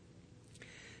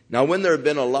 Now, when there had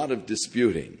been a lot of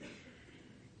disputing,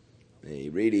 they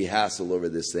really hassled over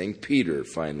this thing, Peter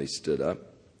finally stood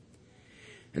up.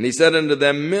 And he said unto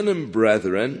them, Men and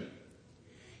brethren,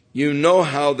 you know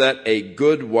how that a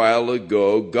good while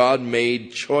ago God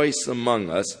made choice among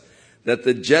us that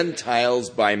the Gentiles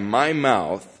by my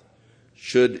mouth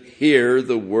should hear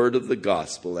the word of the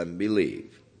gospel and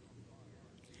believe.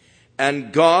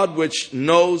 And God, which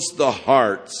knows the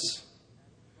hearts,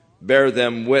 bear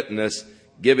them witness,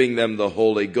 giving them the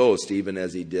Holy Ghost, even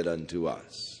as he did unto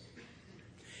us.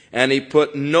 And he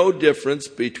put no difference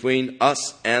between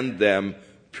us and them,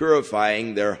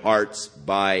 purifying their hearts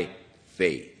by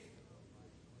faith.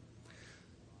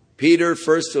 Peter,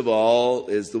 first of all,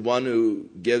 is the one who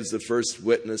gives the first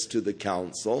witness to the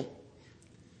council.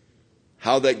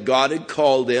 How that God had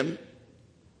called him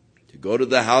to go to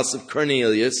the house of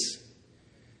Cornelius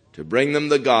to bring them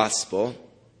the gospel.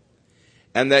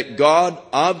 And that God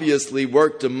obviously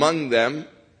worked among them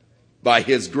by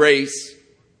his grace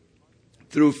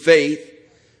through faith,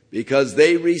 because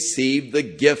they received the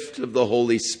gift of the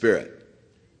Holy Spirit.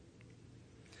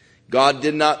 God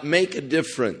did not make a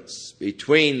difference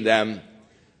between them,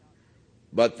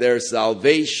 but their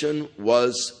salvation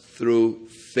was through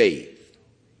faith.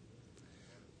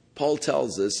 Paul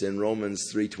tells us in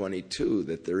Romans 3:22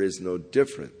 that there is no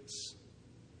difference.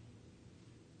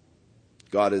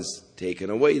 God has taken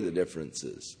away the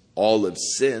differences. All have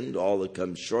sinned, all have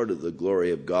come short of the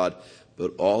glory of God,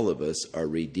 but all of us are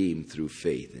redeemed through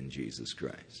faith in Jesus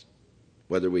Christ.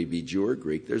 Whether we be Jew or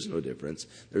Greek, there's no difference.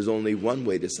 There's only one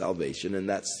way to salvation, and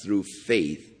that's through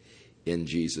faith in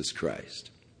Jesus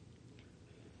Christ.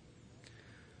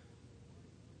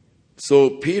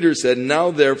 So Peter said, "Now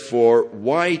therefore,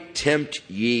 why tempt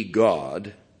ye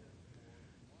God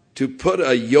to put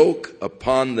a yoke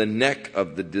upon the neck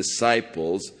of the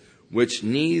disciples, which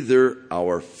neither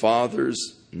our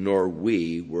fathers nor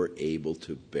we were able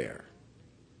to bear?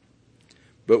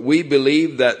 But we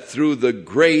believe that through the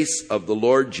grace of the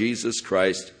Lord Jesus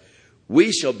Christ,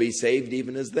 we shall be saved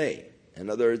even as they." In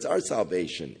other words, our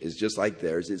salvation is just like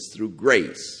theirs. It's through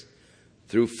grace,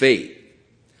 through faith.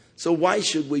 So why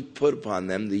should we put upon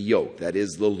them the yoke, that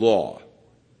is the law,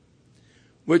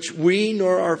 which we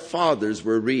nor our fathers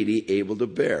were really able to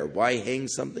bear? Why hang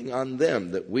something on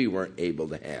them that we weren't able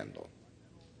to handle?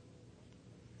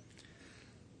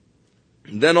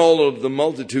 Then all of the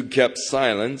multitude kept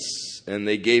silence, and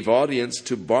they gave audience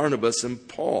to Barnabas and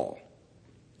Paul,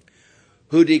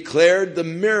 who declared the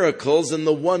miracles and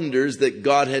the wonders that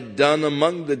God had done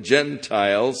among the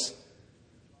Gentiles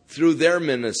through their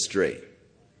ministry.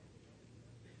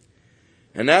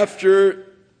 And after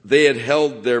they had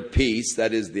held their peace,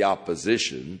 that is the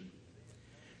opposition,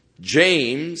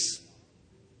 James,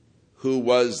 who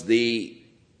was the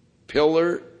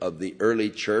pillar of the early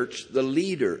church, the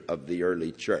leader of the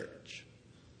early church,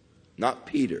 not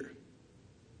Peter,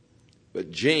 but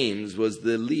James was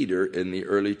the leader in the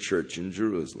early church in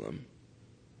Jerusalem,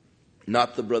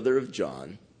 not the brother of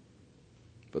John,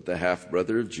 but the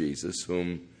half-brother of Jesus,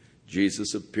 whom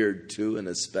Jesus appeared to in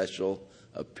a special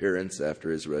appearance after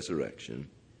his resurrection.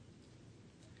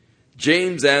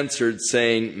 James answered,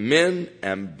 saying, "Men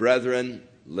and brethren,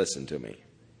 listen to me.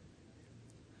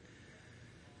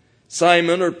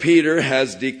 Simon, or Peter,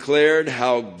 has declared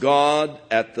how God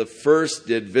at the first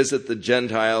did visit the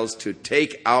Gentiles to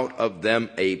take out of them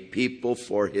a people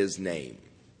for his name.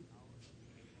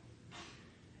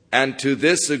 And to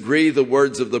this agree the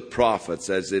words of the prophets,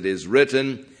 as it is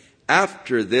written,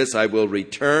 after this I will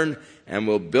return and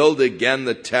will build again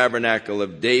the tabernacle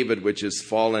of David, which is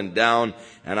fallen down,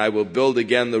 and I will build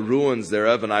again the ruins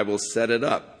thereof, and I will set it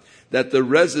up, that the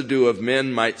residue of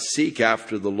men might seek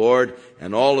after the Lord,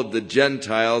 and all of the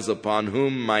Gentiles upon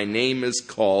whom my name is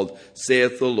called,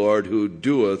 saith the Lord, who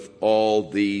doeth all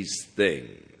these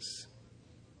things.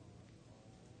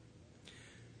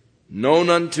 Known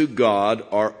unto God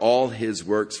are all his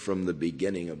works from the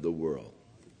beginning of the world."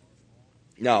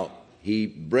 Now, he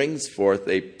brings forth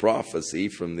a prophecy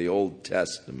from the Old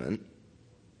Testament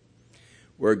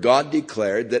where God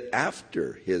declared that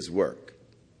after his work,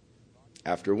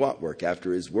 after what work?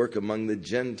 After his work among the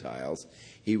Gentiles,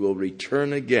 he will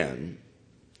return again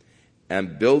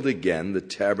and build again the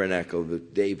tabernacle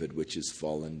of David, which is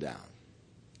fallen down.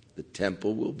 The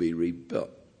temple will be rebuilt.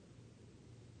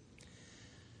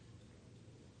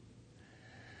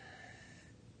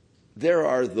 There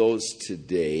are those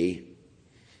today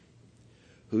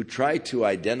who try to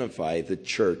identify the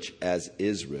church as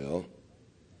Israel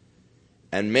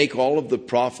and make all of the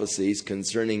prophecies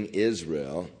concerning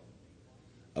Israel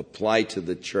apply to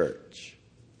the church.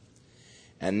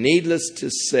 And needless to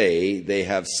say, they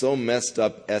have so messed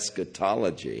up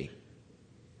eschatology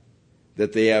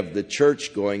that they have the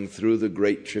church going through the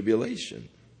Great Tribulation.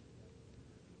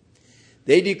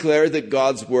 They declare that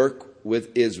God's work with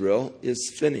Israel is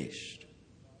finished,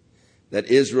 that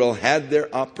Israel had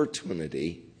their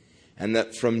opportunity, and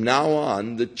that from now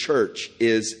on the church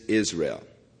is Israel.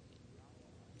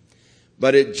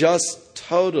 But it just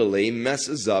totally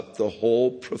messes up the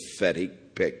whole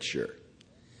prophetic picture.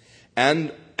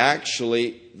 And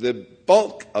actually, the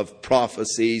bulk of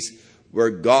prophecies where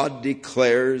God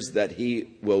declares that he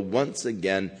will once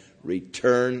again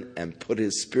return and put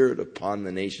his spirit upon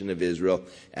the nation of Israel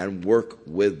and work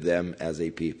with them as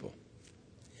a people.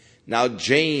 Now,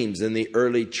 James in the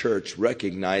early church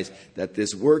recognized that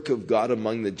this work of God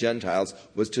among the Gentiles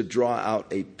was to draw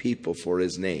out a people for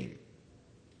his name.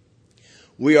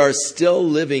 We are still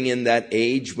living in that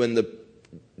age when the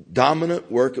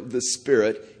dominant work of the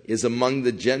Spirit is among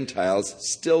the Gentiles,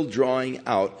 still drawing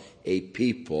out a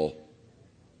people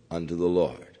unto the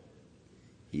Lord.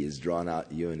 He has drawn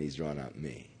out you and he's drawn out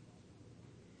me.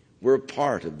 We're a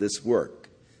part of this work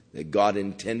that God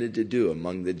intended to do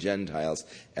among the Gentiles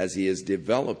as he is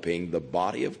developing the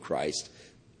body of Christ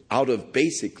out of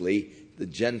basically the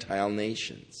Gentile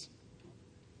nations.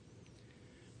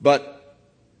 But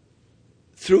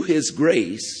through his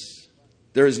grace,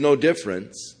 there is no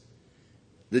difference.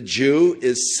 The Jew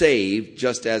is saved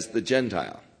just as the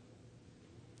Gentile.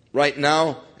 Right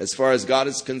now, as far as God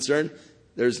is concerned,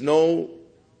 there's no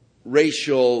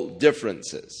racial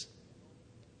differences.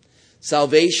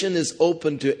 Salvation is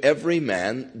open to every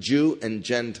man, Jew and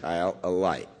Gentile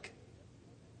alike.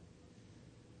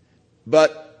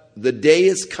 But the day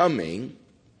is coming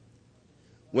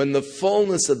when the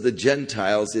fullness of the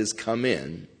Gentiles is come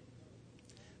in,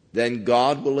 then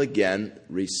God will again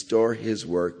restore his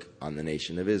work on the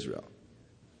nation of Israel.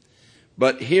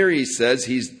 But here he says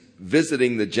he's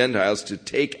visiting the Gentiles to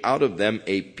take out of them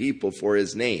a people for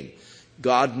his name.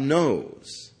 God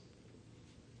knows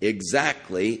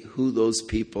exactly who those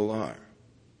people are.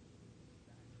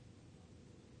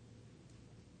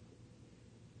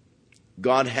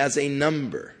 God has a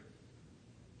number.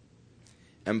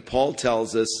 And Paul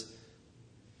tells us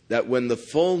that when the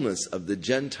fullness of the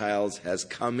Gentiles has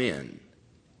come in,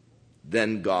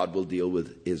 then God will deal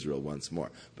with Israel once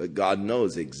more. But God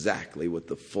knows exactly what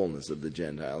the fullness of the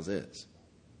Gentiles is.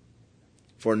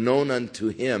 For known unto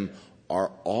him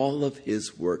are all of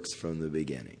his works from the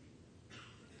beginning.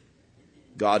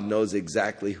 God knows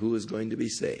exactly who is going to be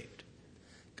saved.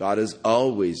 God has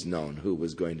always known who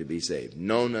was going to be saved.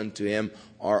 Known unto him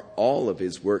are all of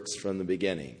his works from the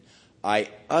beginning. I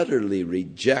utterly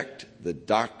reject the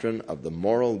doctrine of the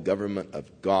moral government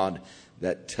of God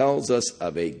that tells us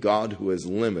of a God who is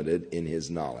limited in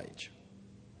his knowledge.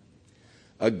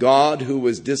 A God who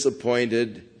was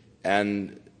disappointed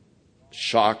and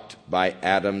shocked by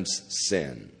Adam's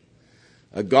sin.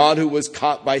 A God who was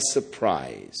caught by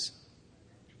surprise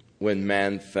when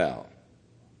man fell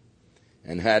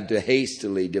and had to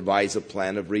hastily devise a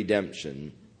plan of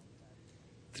redemption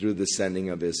through the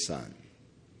sending of his Son.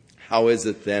 How is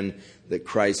it then that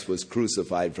Christ was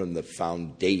crucified from the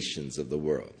foundations of the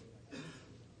world?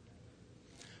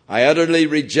 I utterly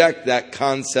reject that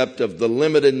concept of the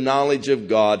limited knowledge of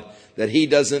God, that he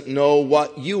doesn't know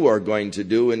what you are going to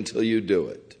do until you do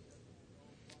it,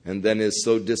 and then is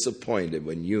so disappointed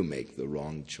when you make the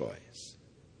wrong choice.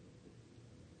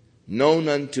 Known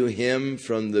unto him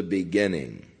from the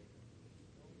beginning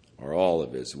are all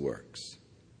of his works.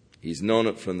 He's known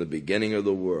it from the beginning of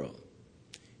the world.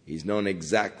 He's known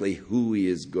exactly who he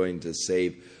is going to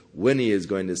save, when he is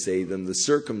going to save them, the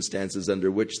circumstances under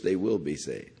which they will be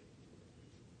saved.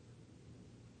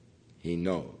 He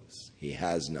knows. He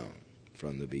has known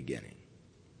from the beginning.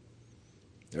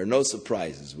 There are no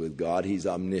surprises with God. He's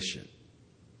omniscient.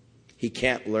 He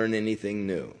can't learn anything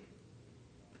new.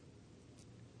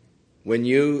 When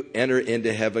you enter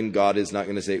into heaven, God is not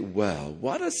going to say, well,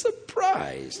 what a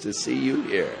surprise to see you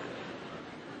here.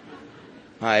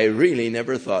 I really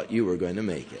never thought you were going to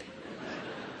make it.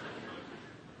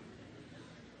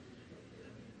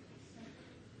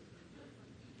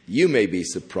 You may be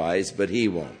surprised, but he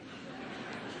won't.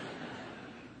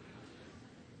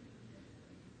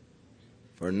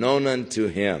 For known unto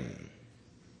him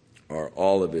are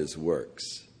all of his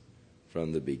works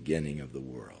from the beginning of the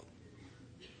world.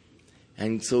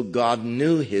 And so God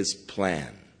knew his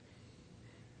plan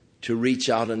to reach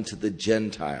out unto the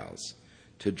Gentiles,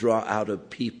 to draw out a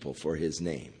people for his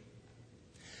name.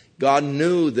 God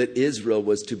knew that Israel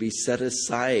was to be set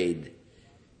aside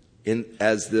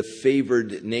as the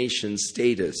favored nation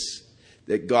status,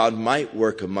 that God might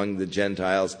work among the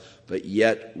Gentiles, but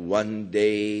yet one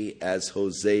day, as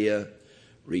Hosea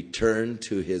returned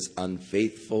to his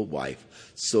unfaithful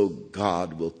wife, so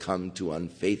God will come to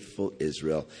unfaithful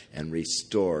Israel and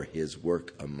restore his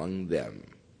work among them,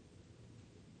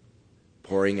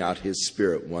 pouring out his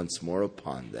Spirit once more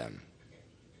upon them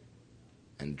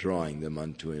and drawing them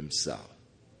unto himself.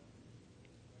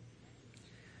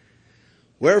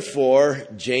 Wherefore,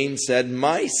 James said,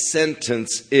 my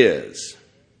sentence is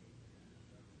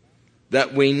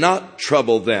that we not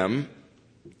trouble them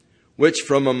which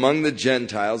from among the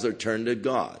Gentiles are turned to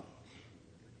God.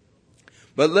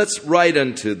 But let's write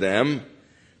unto them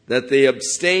that they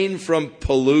abstain from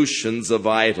pollutions of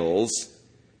idols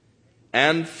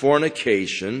and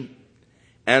fornication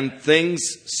and things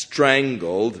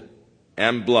strangled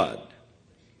and blood.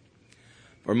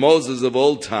 For Moses of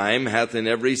old time hath in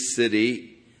every city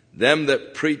them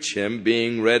that preach him,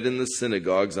 being read in the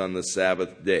synagogues on the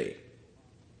Sabbath day.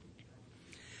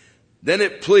 Then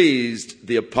it pleased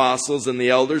the apostles and the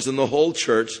elders and the whole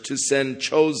church to send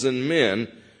chosen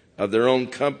men of their own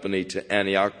company to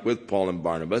Antioch with Paul and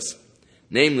Barnabas,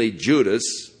 namely Judas,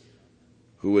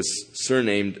 who was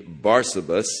surnamed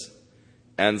Barsabas,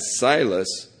 and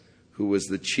Silas, who was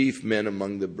the chief men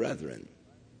among the brethren.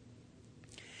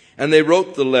 And they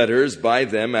wrote the letters by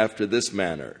them after this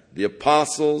manner. The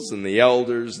apostles and the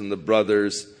elders and the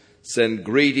brothers send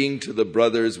greeting to the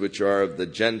brothers which are of the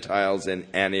Gentiles in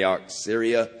Antioch,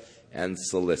 Syria, and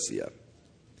Cilicia.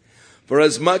 For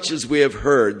as much as we have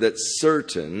heard that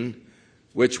certain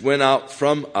which went out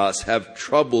from us have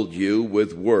troubled you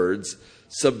with words,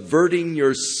 subverting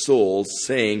your souls,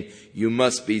 saying, you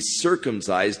must be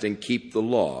circumcised and keep the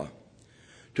law,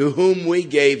 to whom we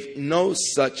gave no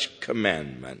such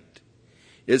commandment,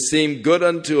 It seemed good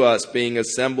unto us, being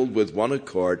assembled with one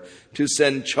accord, to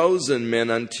send chosen men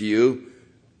unto you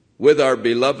with our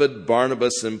beloved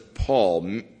Barnabas and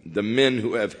Paul, the men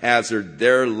who have hazarded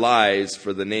their lives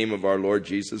for the name of our Lord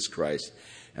Jesus Christ.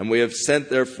 And we have sent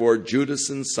therefore Judas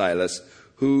and Silas,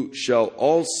 who shall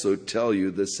also tell you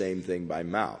the same thing by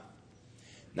mouth.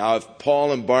 Now, if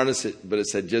Paul and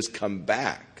Barnabas had just come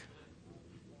back,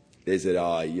 they said,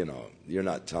 you're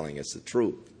not telling us the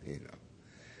truth,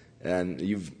 and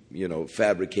you've,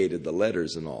 fabricated the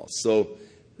letters and all. So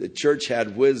the church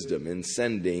had wisdom in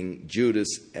sending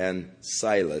Judas and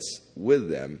Silas with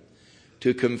them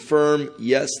to confirm,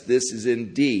 yes, this is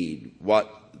indeed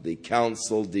what the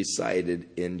council decided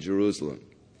in Jerusalem,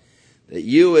 that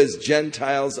you as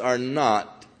Gentiles are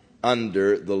not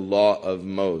under the law of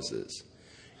Moses.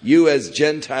 You as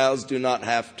Gentiles do not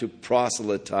have to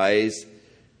proselytize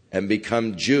and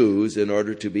become Jews in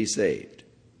order to be saved.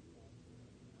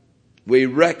 We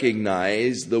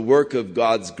recognize the work of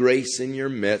God's grace in your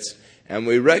midst, and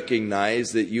we recognize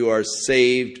that you are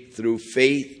saved through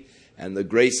faith and the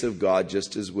grace of God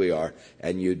just as we are,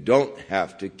 and you don't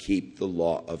have to keep the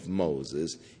law of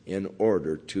Moses in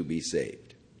order to be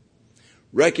saved.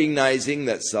 Recognizing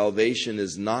that salvation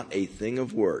is not a thing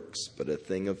of works, but a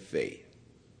thing of faith.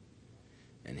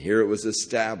 And here it was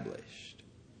established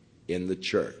in the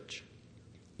church.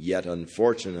 Yet,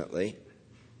 unfortunately,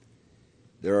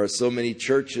 there are so many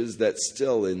churches that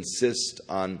still insist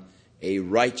on a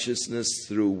righteousness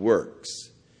through works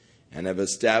and have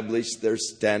established their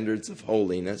standards of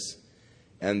holiness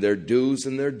and their do's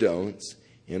and their don'ts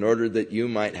in order that you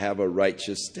might have a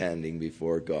righteous standing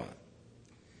before God.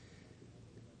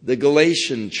 The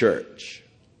Galatian church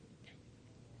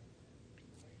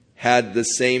had the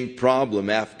same problem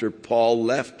after Paul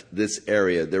left this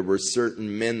area. There were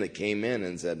certain men that came in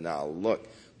and said, now look,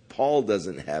 Paul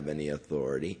doesn't have any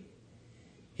authority.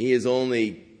 He has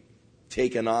only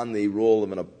taken on the role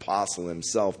of an apostle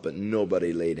himself, but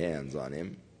nobody laid hands on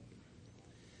him.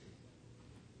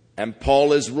 And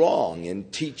Paul is wrong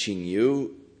in teaching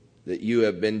you that you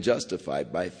have been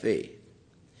justified by faith.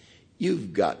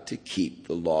 You've got to keep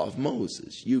the law of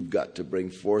Moses. You've got to bring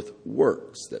forth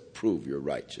works that prove your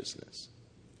righteousness.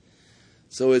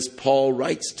 So as Paul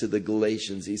writes to the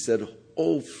Galatians, he said,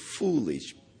 "O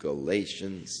foolish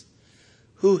Galatians,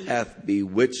 who hath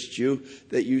bewitched you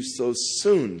that you so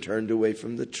soon turned away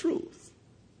from the truth?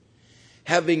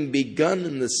 Having begun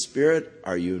in the Spirit,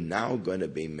 are you now going to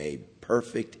be made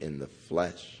perfect in the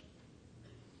flesh?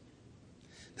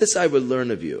 This I would learn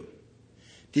of you.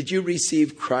 Did you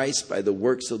receive Christ by the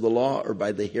works of the law or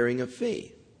by the hearing of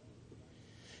faith?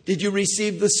 Did you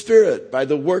receive the Spirit by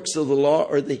the works of the law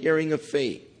or the hearing of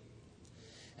faith?"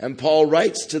 And Paul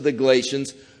writes to the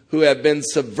Galatians who have been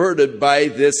subverted by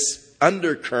this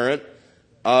undercurrent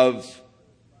of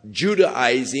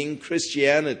Judaizing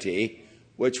Christianity,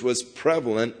 which was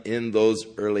prevalent in those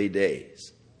early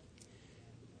days.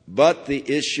 But the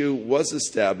issue was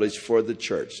established for the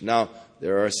church. Now,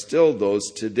 there are still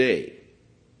those today,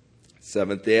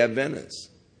 Seventh-day Adventists,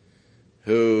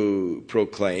 who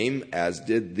proclaim, as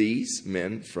did these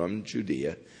men from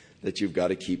Judea, that you've got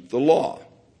to keep the law,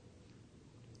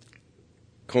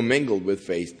 commingled with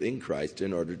faith in Christ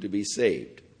in order to be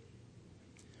saved.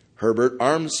 Herbert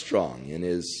Armstrong, in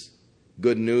his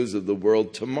Good News of the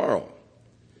World Tomorrow,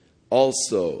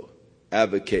 also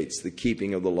advocates the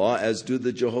keeping of the law, as do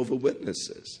the Jehovah's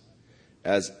Witnesses,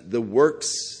 as the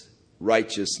works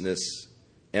righteousness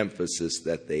emphasis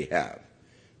that they have,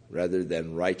 rather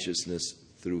than righteousness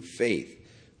through faith,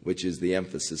 which is the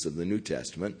emphasis of the New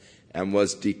Testament, and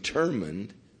was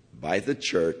determined by the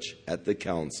church at the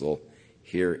council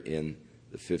here in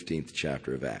the 15th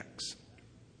chapter of Acts.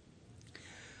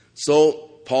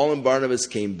 So Paul and Barnabas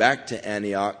came back to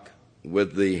Antioch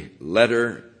with the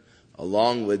letter,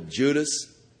 along with Judas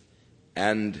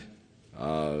and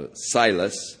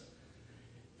Silas.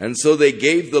 And so they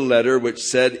gave the letter which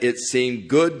said, "It seemed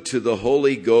good to the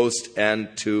Holy Ghost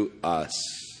and to us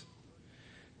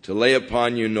to lay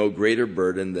upon you no greater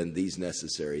burden than these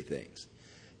necessary things."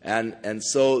 And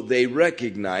so they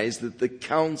recognized that the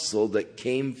counsel that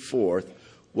came forth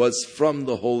was from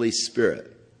the Holy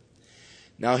Spirit.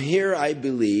 Now here I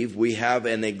believe we have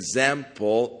an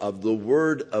example of the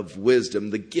word of wisdom,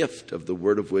 the gift of the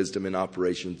word of wisdom in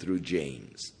operation through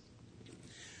James.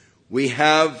 We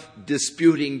have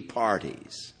disputing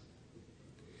parties.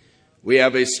 We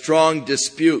have a strong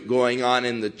dispute going on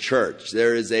in the church.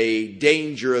 There is a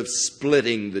danger of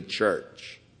splitting the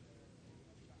church.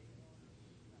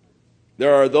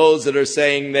 There are those that are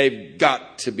saying they've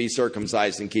got to be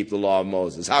circumcised and keep the law of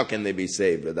Moses. How can they be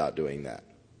saved without doing that?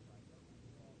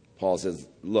 Paul says,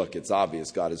 look, it's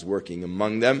obvious God is working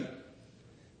among them.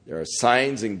 There are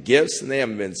signs and gifts, and they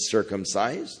haven't been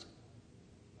circumcised.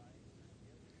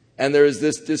 And there is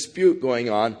this dispute going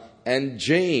on, and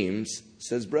James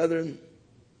says, brethren,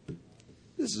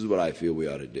 this is what I feel we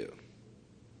ought to do.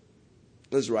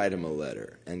 Let's write him a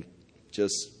letter and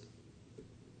just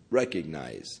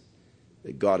recognize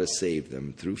that God has saved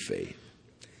them through faith.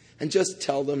 And just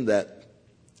tell them that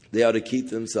they ought to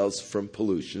keep themselves from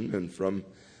pollution and from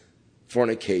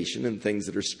fornication and things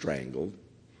that are strangled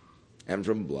and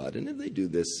from blood. And if they do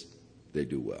this, they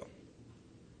do well.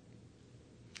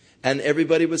 And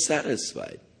everybody was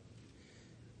satisfied.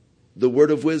 The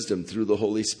word of wisdom through the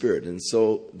Holy Spirit. And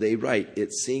so they write,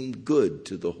 it seemed good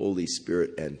to the Holy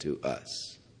Spirit and to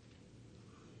us,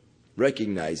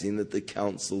 recognizing that the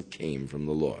counsel came from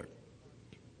the Lord.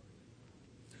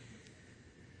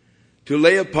 To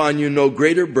lay upon you no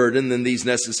greater burden than these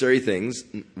necessary things.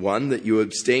 One, that you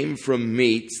abstain from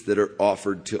meats that are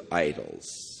offered to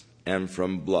idols, and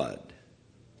from blood,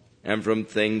 and from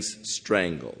things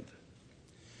strangled.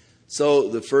 So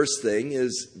the first thing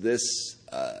is this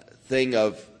thing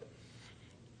of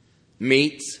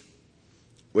meats,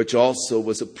 which also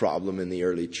was a problem in the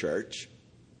early church.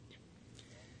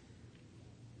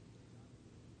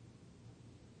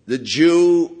 The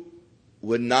Jew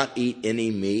would not eat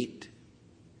any meat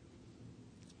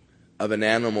of an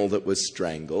animal that was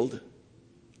strangled.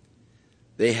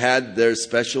 They had their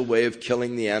special way of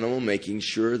killing the animal, making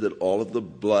sure that all of the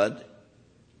blood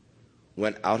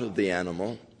went out of the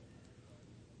animal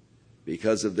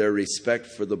because of their respect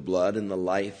for the blood and the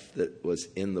life that was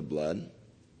in the blood.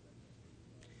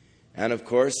 And of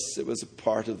course, it was a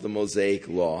part of the Mosaic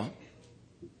law.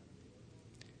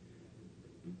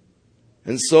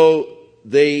 And so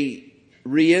they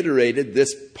reiterated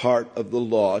this part of the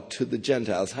law to the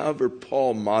Gentiles. However,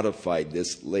 Paul modified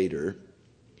this later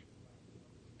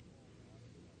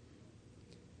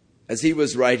as he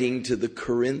was writing to the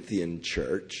Corinthian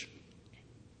church.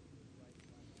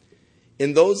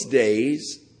 In those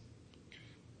days,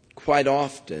 quite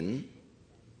often,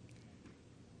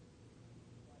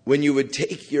 when you would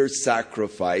take your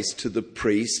sacrifice to the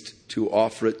priest to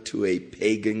offer it to a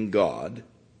pagan god,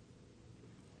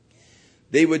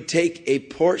 they would take a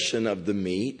portion of the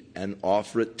meat and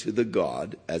offer it to the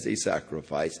god as a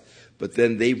sacrifice, but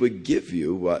then they would give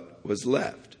you what was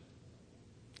left.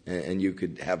 And you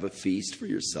could have a feast for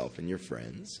yourself and your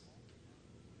friends.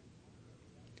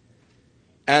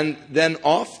 And then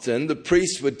often the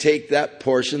priest would take that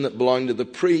portion that belonged to the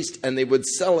priest and they would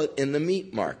sell it in the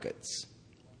meat markets.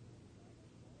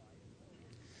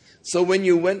 So when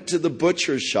you went to the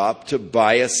butcher shop to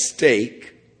buy a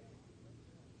steak,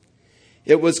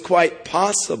 it was quite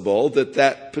possible that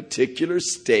that particular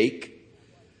steak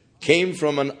came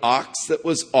from an ox that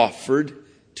was offered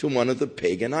to one of the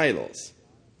pagan idols.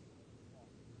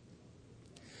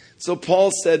 So Paul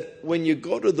said, when you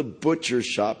go to the butcher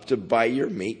shop to buy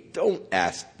your meat, don't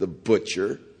ask the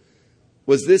butcher,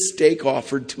 was this steak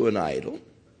offered to an idol?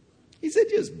 He said,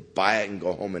 just buy it and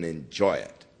go home and enjoy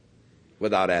it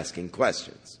without asking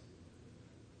questions,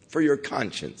 for your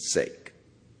conscience sake.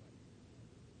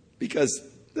 Because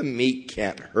the meat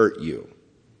can't hurt you.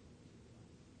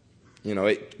 You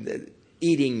know,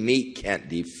 eating meat can't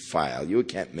defile you. It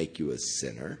can't make you a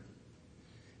sinner.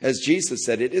 As Jesus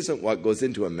said, it isn't what goes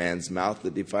into a man's mouth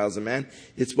that defiles a man.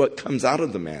 It's what comes out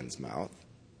of the man's mouth.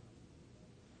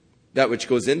 That which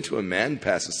goes into a man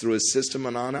passes through his system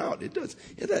and on out. It does.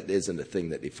 That isn't a thing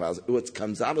that defiles. What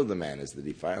comes out of the man is the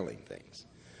defiling things.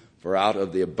 For out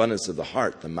of the abundance of the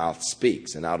heart, the mouth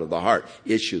speaks, and out of the heart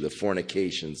issue the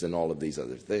fornications and all of these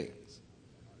other things.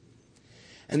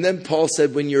 And then Paul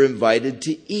said, when you're invited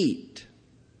to eat,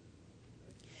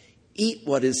 eat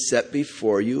what is set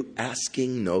before you,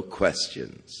 asking no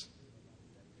questions.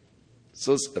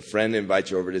 So a friend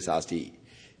invites you over to his house to eat,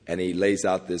 and he lays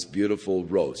out this beautiful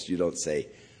roast. You don't say,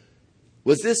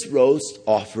 was this roast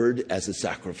offered as a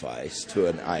sacrifice to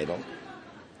an idol?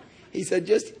 He said,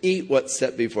 just eat what's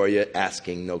set before you,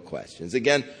 asking no questions.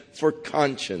 Again, for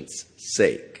conscience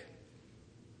sake.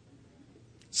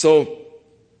 So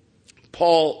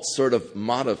Paul sort of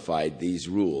modified these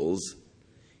rules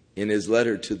in his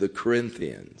letter to the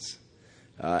Corinthians.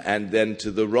 And then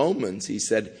to the Romans, he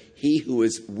said, he who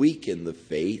is weak in the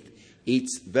faith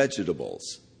eats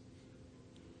vegetables,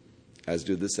 as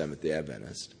do the Seventh-day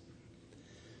Adventists.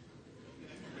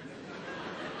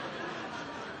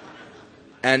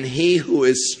 And he who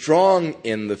is strong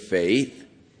in the faith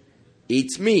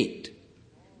eats meat.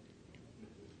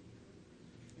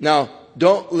 Now,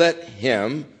 don't let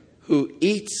him who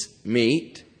eats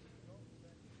meat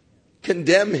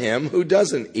condemn him who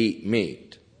doesn't eat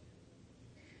meat.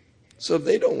 So if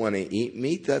they don't want to eat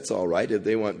meat, that's all right. If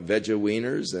they want veggie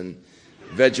wieners and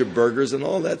veggie burgers and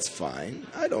all, that's fine.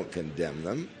 I don't condemn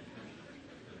them.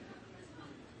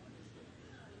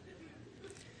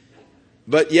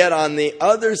 But yet on the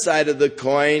other side of the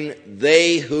coin,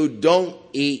 they who don't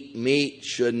eat meat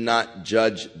should not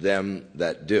judge them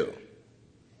that do.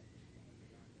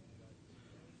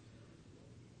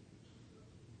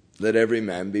 Let every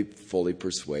man be fully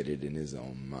persuaded in his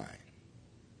own mind.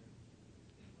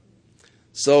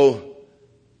 So,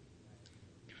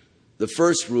 the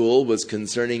first rule was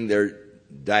concerning their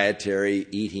dietary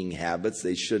eating habits.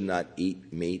 They should not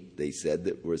eat meat, they said,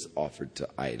 that was offered to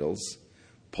idols.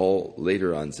 Paul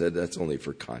later on said that's only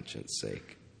for conscience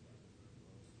sake.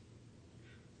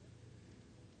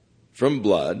 From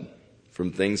blood,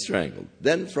 from things strangled.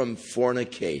 Then from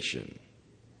fornication.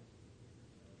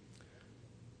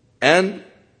 And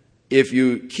if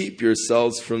you keep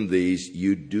yourselves from these,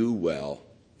 you do well.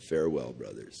 Farewell,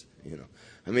 brothers.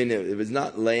 I mean, it was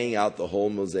not laying out the whole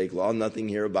Mosaic law. Nothing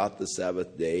here about the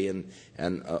Sabbath day and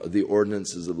the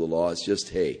ordinances of the law. It's just,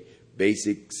 hey,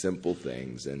 basic, simple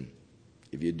things. And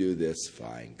if you do this,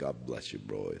 fine. God bless you,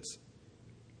 boys.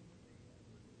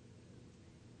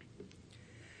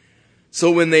 So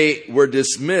when they were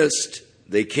dismissed,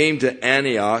 they came to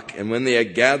Antioch, and when they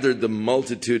had gathered the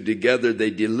multitude together,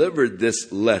 they delivered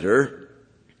this letter.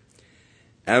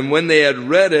 And when they had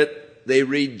read it, they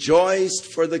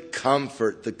rejoiced for the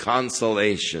comfort, the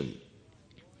consolation.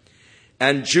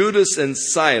 And Judas and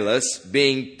Silas,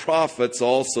 being prophets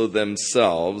also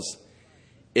themselves,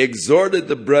 exhorted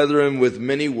the brethren with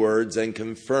many words and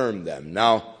confirmed them.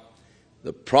 Now,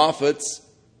 the prophets,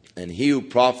 and he who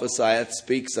prophesieth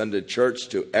speaks unto church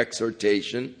to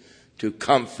exhortation, to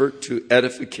comfort, to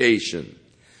edification.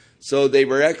 So they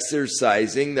were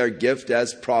exercising their gift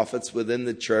as prophets within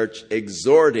the church,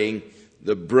 exhorting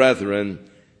the brethren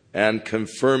and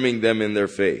confirming them in their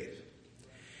faith.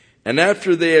 And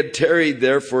after they had tarried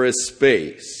there for a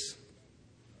space,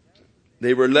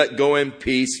 they were let go in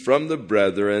peace from the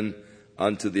brethren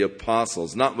unto the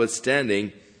apostles.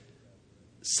 Notwithstanding,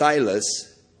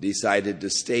 Silas decided to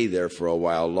stay there for a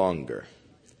while longer.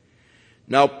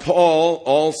 Now Paul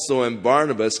also and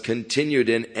Barnabas continued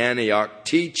in Antioch,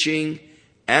 teaching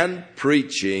and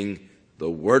preaching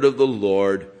the word of the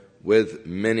Lord with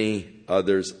many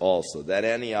others also. That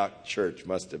Antioch church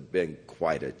must have been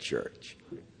quite a church,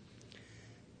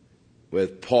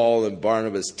 with Paul and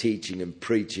Barnabas teaching and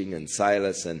preaching, and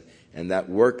Silas and that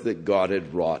work that God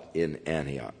had wrought in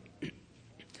Antioch.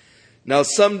 Now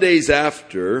some days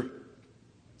after,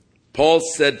 Paul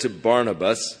said to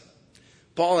Barnabas,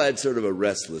 Paul had sort of a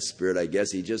restless spirit, I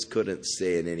guess. He just couldn't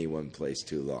stay in any one place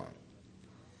too long.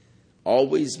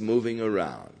 Always moving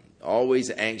around,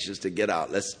 always anxious to get out.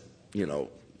 Let's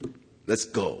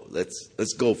go.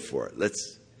 Let's go for it.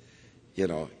 Let's,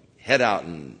 head out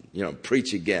and,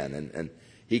 preach again. And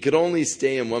he could only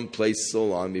stay in one place so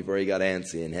long before he got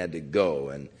antsy and had to go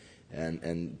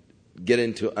and get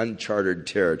into uncharted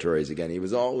territories again. He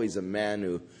was always a man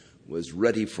who was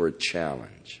ready for a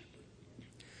challenge.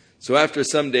 So after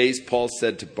some days, Paul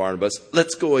said to Barnabas,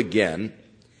 let's go again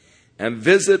and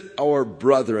visit our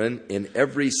brethren in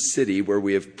every city where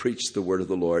we have preached the word of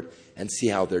the Lord and see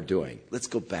how they're doing. Let's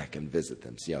go back and visit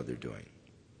them, see how they're doing.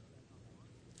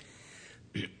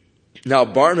 Now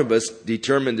Barnabas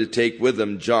determined to take with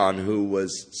him John, who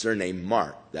was surnamed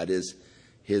Mark. That is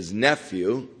his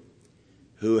nephew,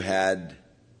 who had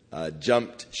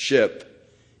jumped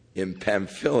ship in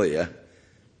Pamphylia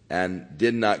and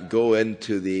did not go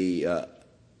into the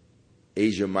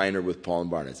Asia Minor with Paul and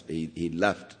Barnabas. He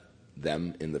left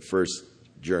them in the first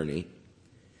journey.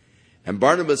 And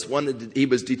Barnabas he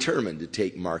was determined to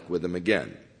take Mark with him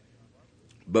again.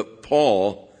 But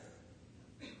Paul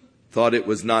thought it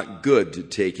was not good to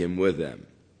take him with them,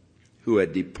 who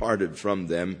had departed from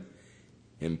them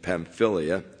in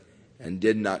Pamphylia and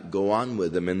did not go on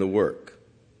with them in the work.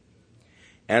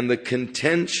 And the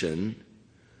contention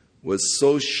was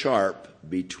so sharp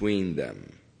between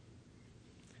them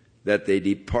that they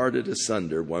departed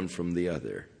asunder one from the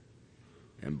other.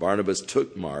 And Barnabas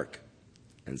took Mark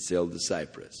and sailed to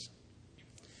Cyprus.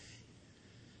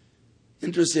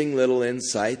 Interesting little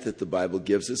insight that the Bible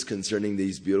gives us concerning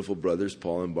these beautiful brothers,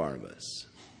 Paul and Barnabas.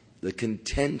 The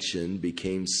contention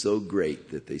became so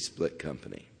great that they split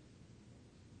company.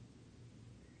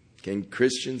 Can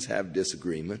Christians have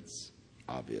disagreements?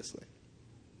 Obviously.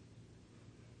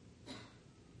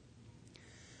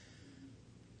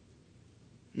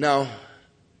 Now,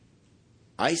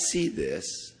 I see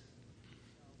this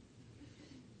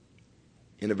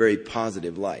in a very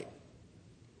positive light.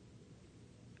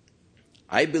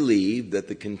 I believe that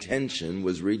the contention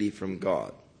was really from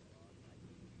God.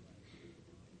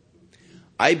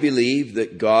 I believe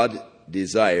that God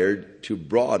desired to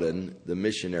broaden the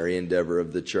missionary endeavor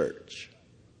of the church.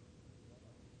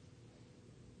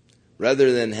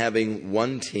 Rather than having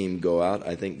one team go out,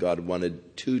 I think God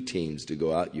wanted 2 teams to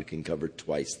go out. You can cover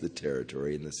twice the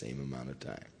territory in the same amount of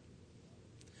time.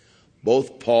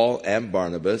 Both Paul and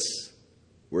Barnabas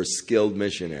were skilled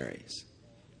missionaries.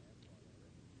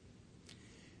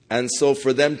 And so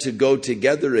for them to go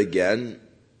together again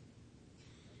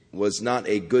was not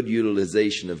a good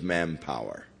utilization of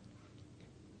manpower.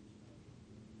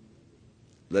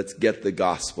 Let's get the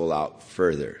gospel out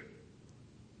further.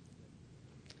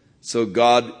 So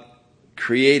God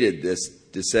created this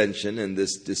dissension and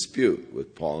this dispute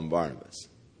with Paul and Barnabas.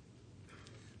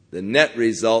 The net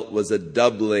result was a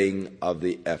doubling of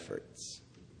the efforts.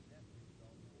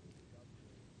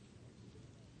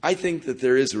 I think that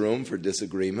there is room for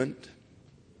disagreement.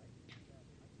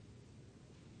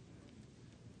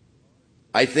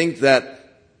 I think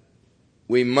that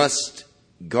we must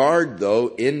guard, though,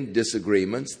 in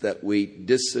disagreements, that we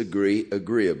disagree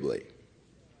agreeably.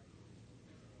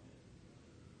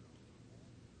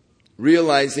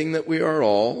 Realizing that we are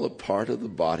all a part of the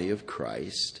body of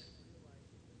Christ.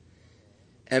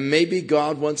 And maybe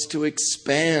God wants to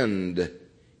expand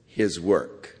His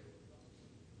work.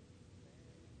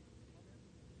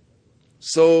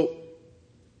 So,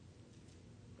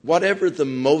 whatever the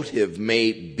motive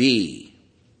may be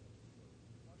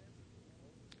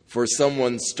for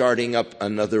someone starting up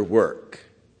another work,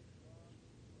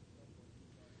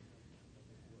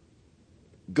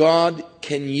 God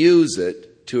can use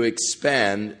it to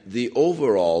expand the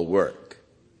overall work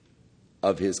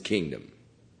of His kingdom.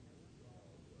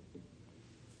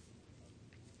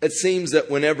 It seems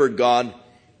that whenever God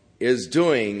is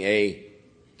doing a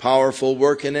powerful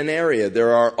work in an area,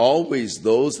 there are always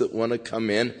those that want to come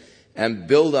in and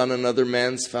build on another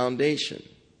man's foundation.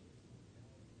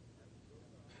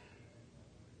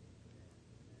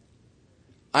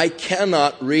 I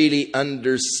cannot really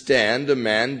understand a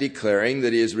man declaring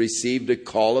that he has received a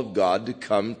call of God to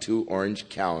come to Orange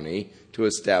County to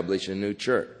establish a new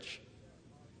church,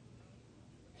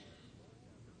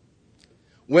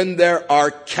 when there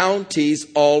are counties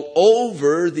all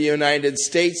over the United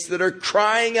States that are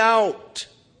crying out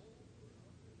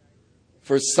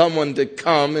for someone to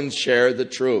come and share the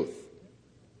truth.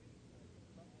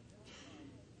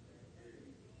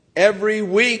 Every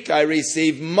week I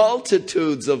receive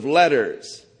multitudes of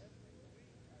letters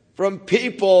from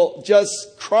people just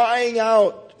crying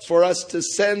out for us to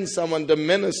send someone to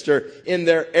minister in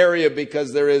their area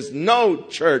because there is no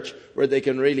church where they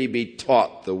can really be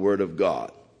taught the Word of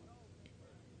God.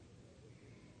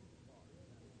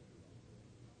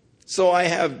 So I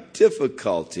have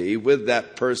difficulty with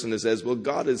that person who says, well,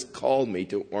 God has called me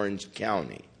to Orange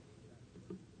County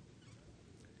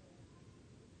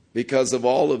because of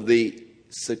all of the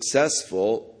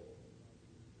successful,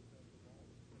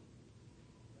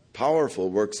 powerful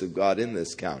works of God in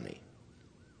this county.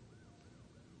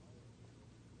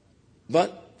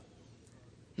 But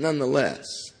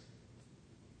nonetheless,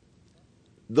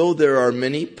 though there are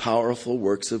many powerful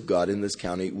works of God in this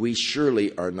county, we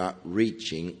surely are not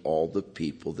reaching all the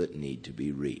people that need to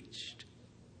be reached.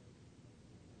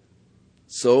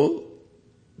 So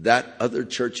that other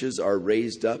churches are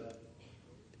raised up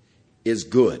is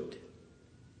good,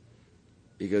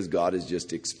 because God is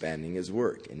just expanding His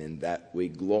work, and in that we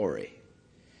glory.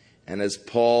 And as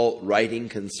Paul, writing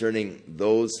concerning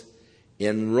those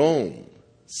in Rome,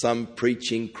 some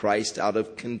preaching Christ out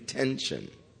of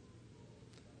contention,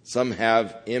 some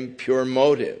have impure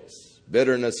motives,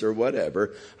 bitterness or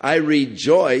whatever, I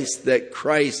rejoice that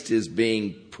Christ is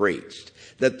being preached,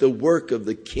 that the work of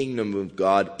the kingdom of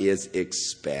God is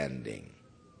expanding.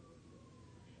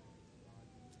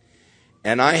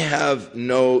 And I have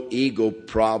no ego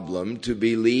problem to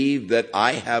believe that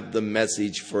I have the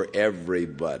message for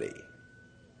everybody.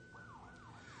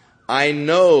 I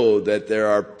know that there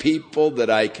are people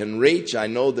that I can reach. I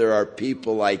know there are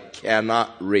people I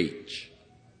cannot reach.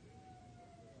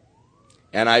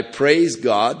 And I praise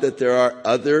God that there are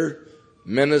other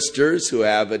ministers who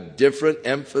have a different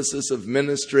emphasis of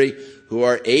ministry who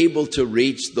are able to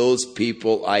reach those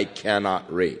people I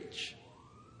cannot reach.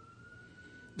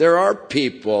 There are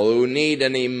people who need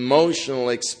an emotional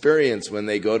experience when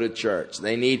they go to church.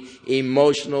 They need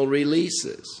emotional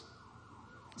releases.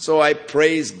 So I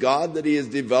praise God that He has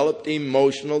developed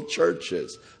emotional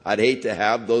churches. I'd hate to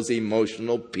have those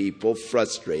emotional people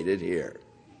frustrated here.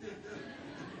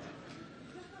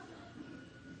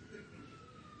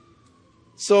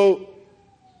 So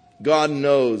God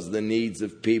knows the needs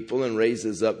of people and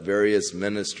raises up various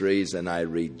ministries, and I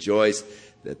rejoice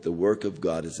that the work of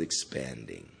God is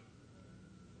expanding.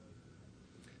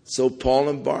 So Paul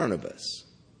and Barnabas,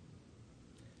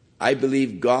 I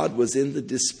believe God was in the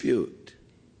dispute.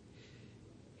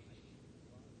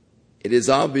 It is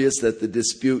obvious that the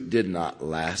dispute did not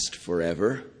last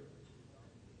forever.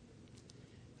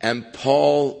 And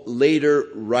Paul later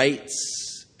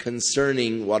writes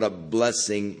concerning what a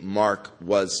blessing Mark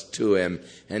was to him.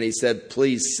 And he said,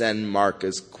 please send Mark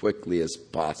as quickly as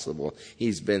possible.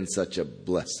 He's been such a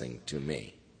blessing to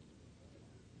me.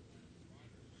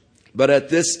 But at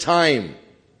this time,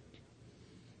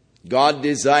 God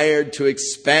desired to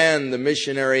expand the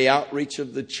missionary outreach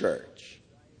of the church.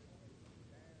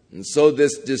 And so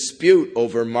this dispute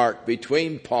over Mark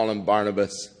between Paul and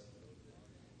Barnabas,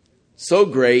 so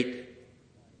great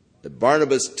that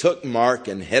Barnabas took Mark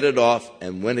and headed off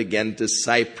and went again to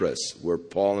Cyprus, where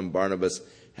Paul and Barnabas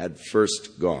had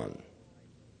first gone.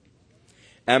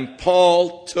 And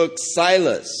Paul took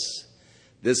Silas,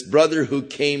 this brother who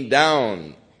came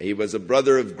down. He was a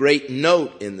brother of great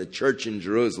note in the church in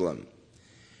Jerusalem.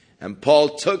 And Paul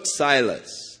took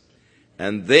Silas,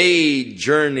 and they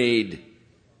journeyed,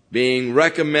 being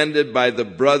recommended by the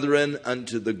brethren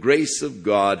unto the grace of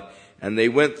God, and they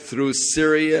went through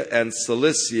Syria and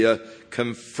Cilicia,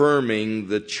 confirming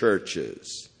the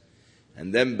churches.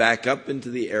 And then back up into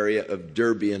the area of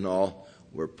Derbe and all,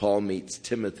 where Paul meets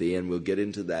Timothy, and we'll get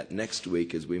into that next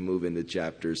week as we move into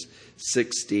chapters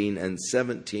 16 and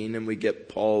 17, and we get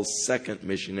Paul's second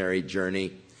missionary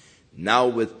journey, now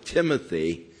with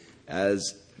Timothy,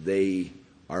 as they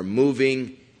are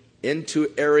moving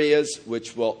into areas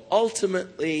which will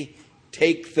ultimately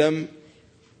take them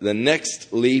the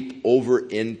next leap over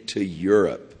into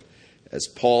Europe, as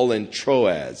Paul in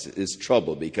Troas is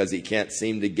troubled because he can't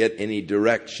seem to get any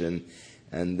direction.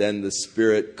 And then the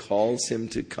Spirit calls him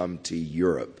to come to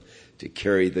Europe to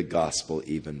carry the gospel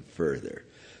even further.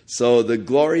 So the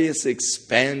glorious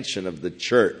expansion of the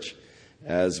church,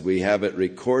 as we have it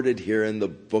recorded here in the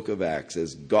book of Acts,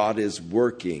 as God is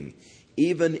working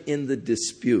even in the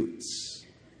disputes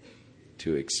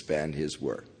to expand his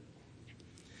work.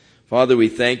 Father, we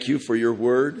thank you for your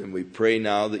word, and we pray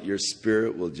now that your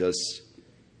Spirit will just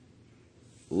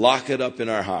lock it up in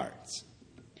our hearts.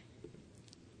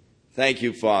 Thank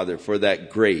you, Father, for that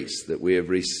grace that we have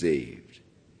received,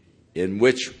 in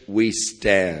which we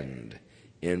stand,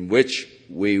 in which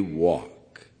we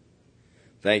walk.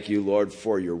 Thank you, Lord,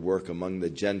 for your work among the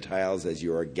Gentiles as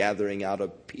you are gathering out a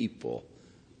people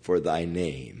for thy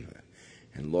name.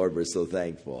 And Lord, we're so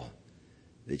thankful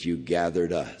that you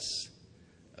gathered us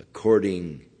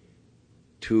according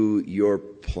to your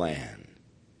plan,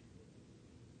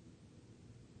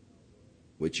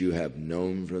 which you have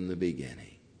known from the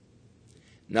beginning.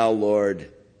 Now,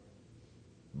 Lord,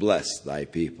 bless thy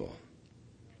people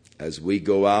as we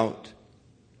go out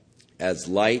as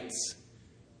lights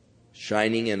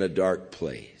shining in a dark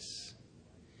place.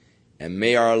 And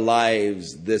may our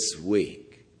lives this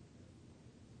week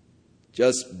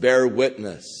just bear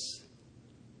witness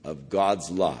of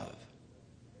God's love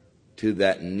to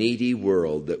that needy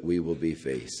world that we will be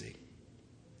facing.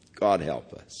 God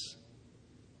help us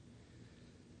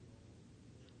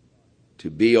to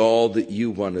be all that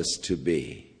you want us to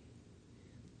be,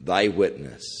 thy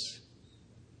witness,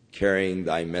 carrying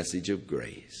thy message of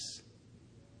grace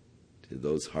to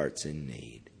those hearts in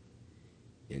need.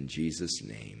 In Jesus'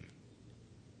 name,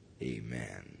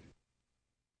 amen.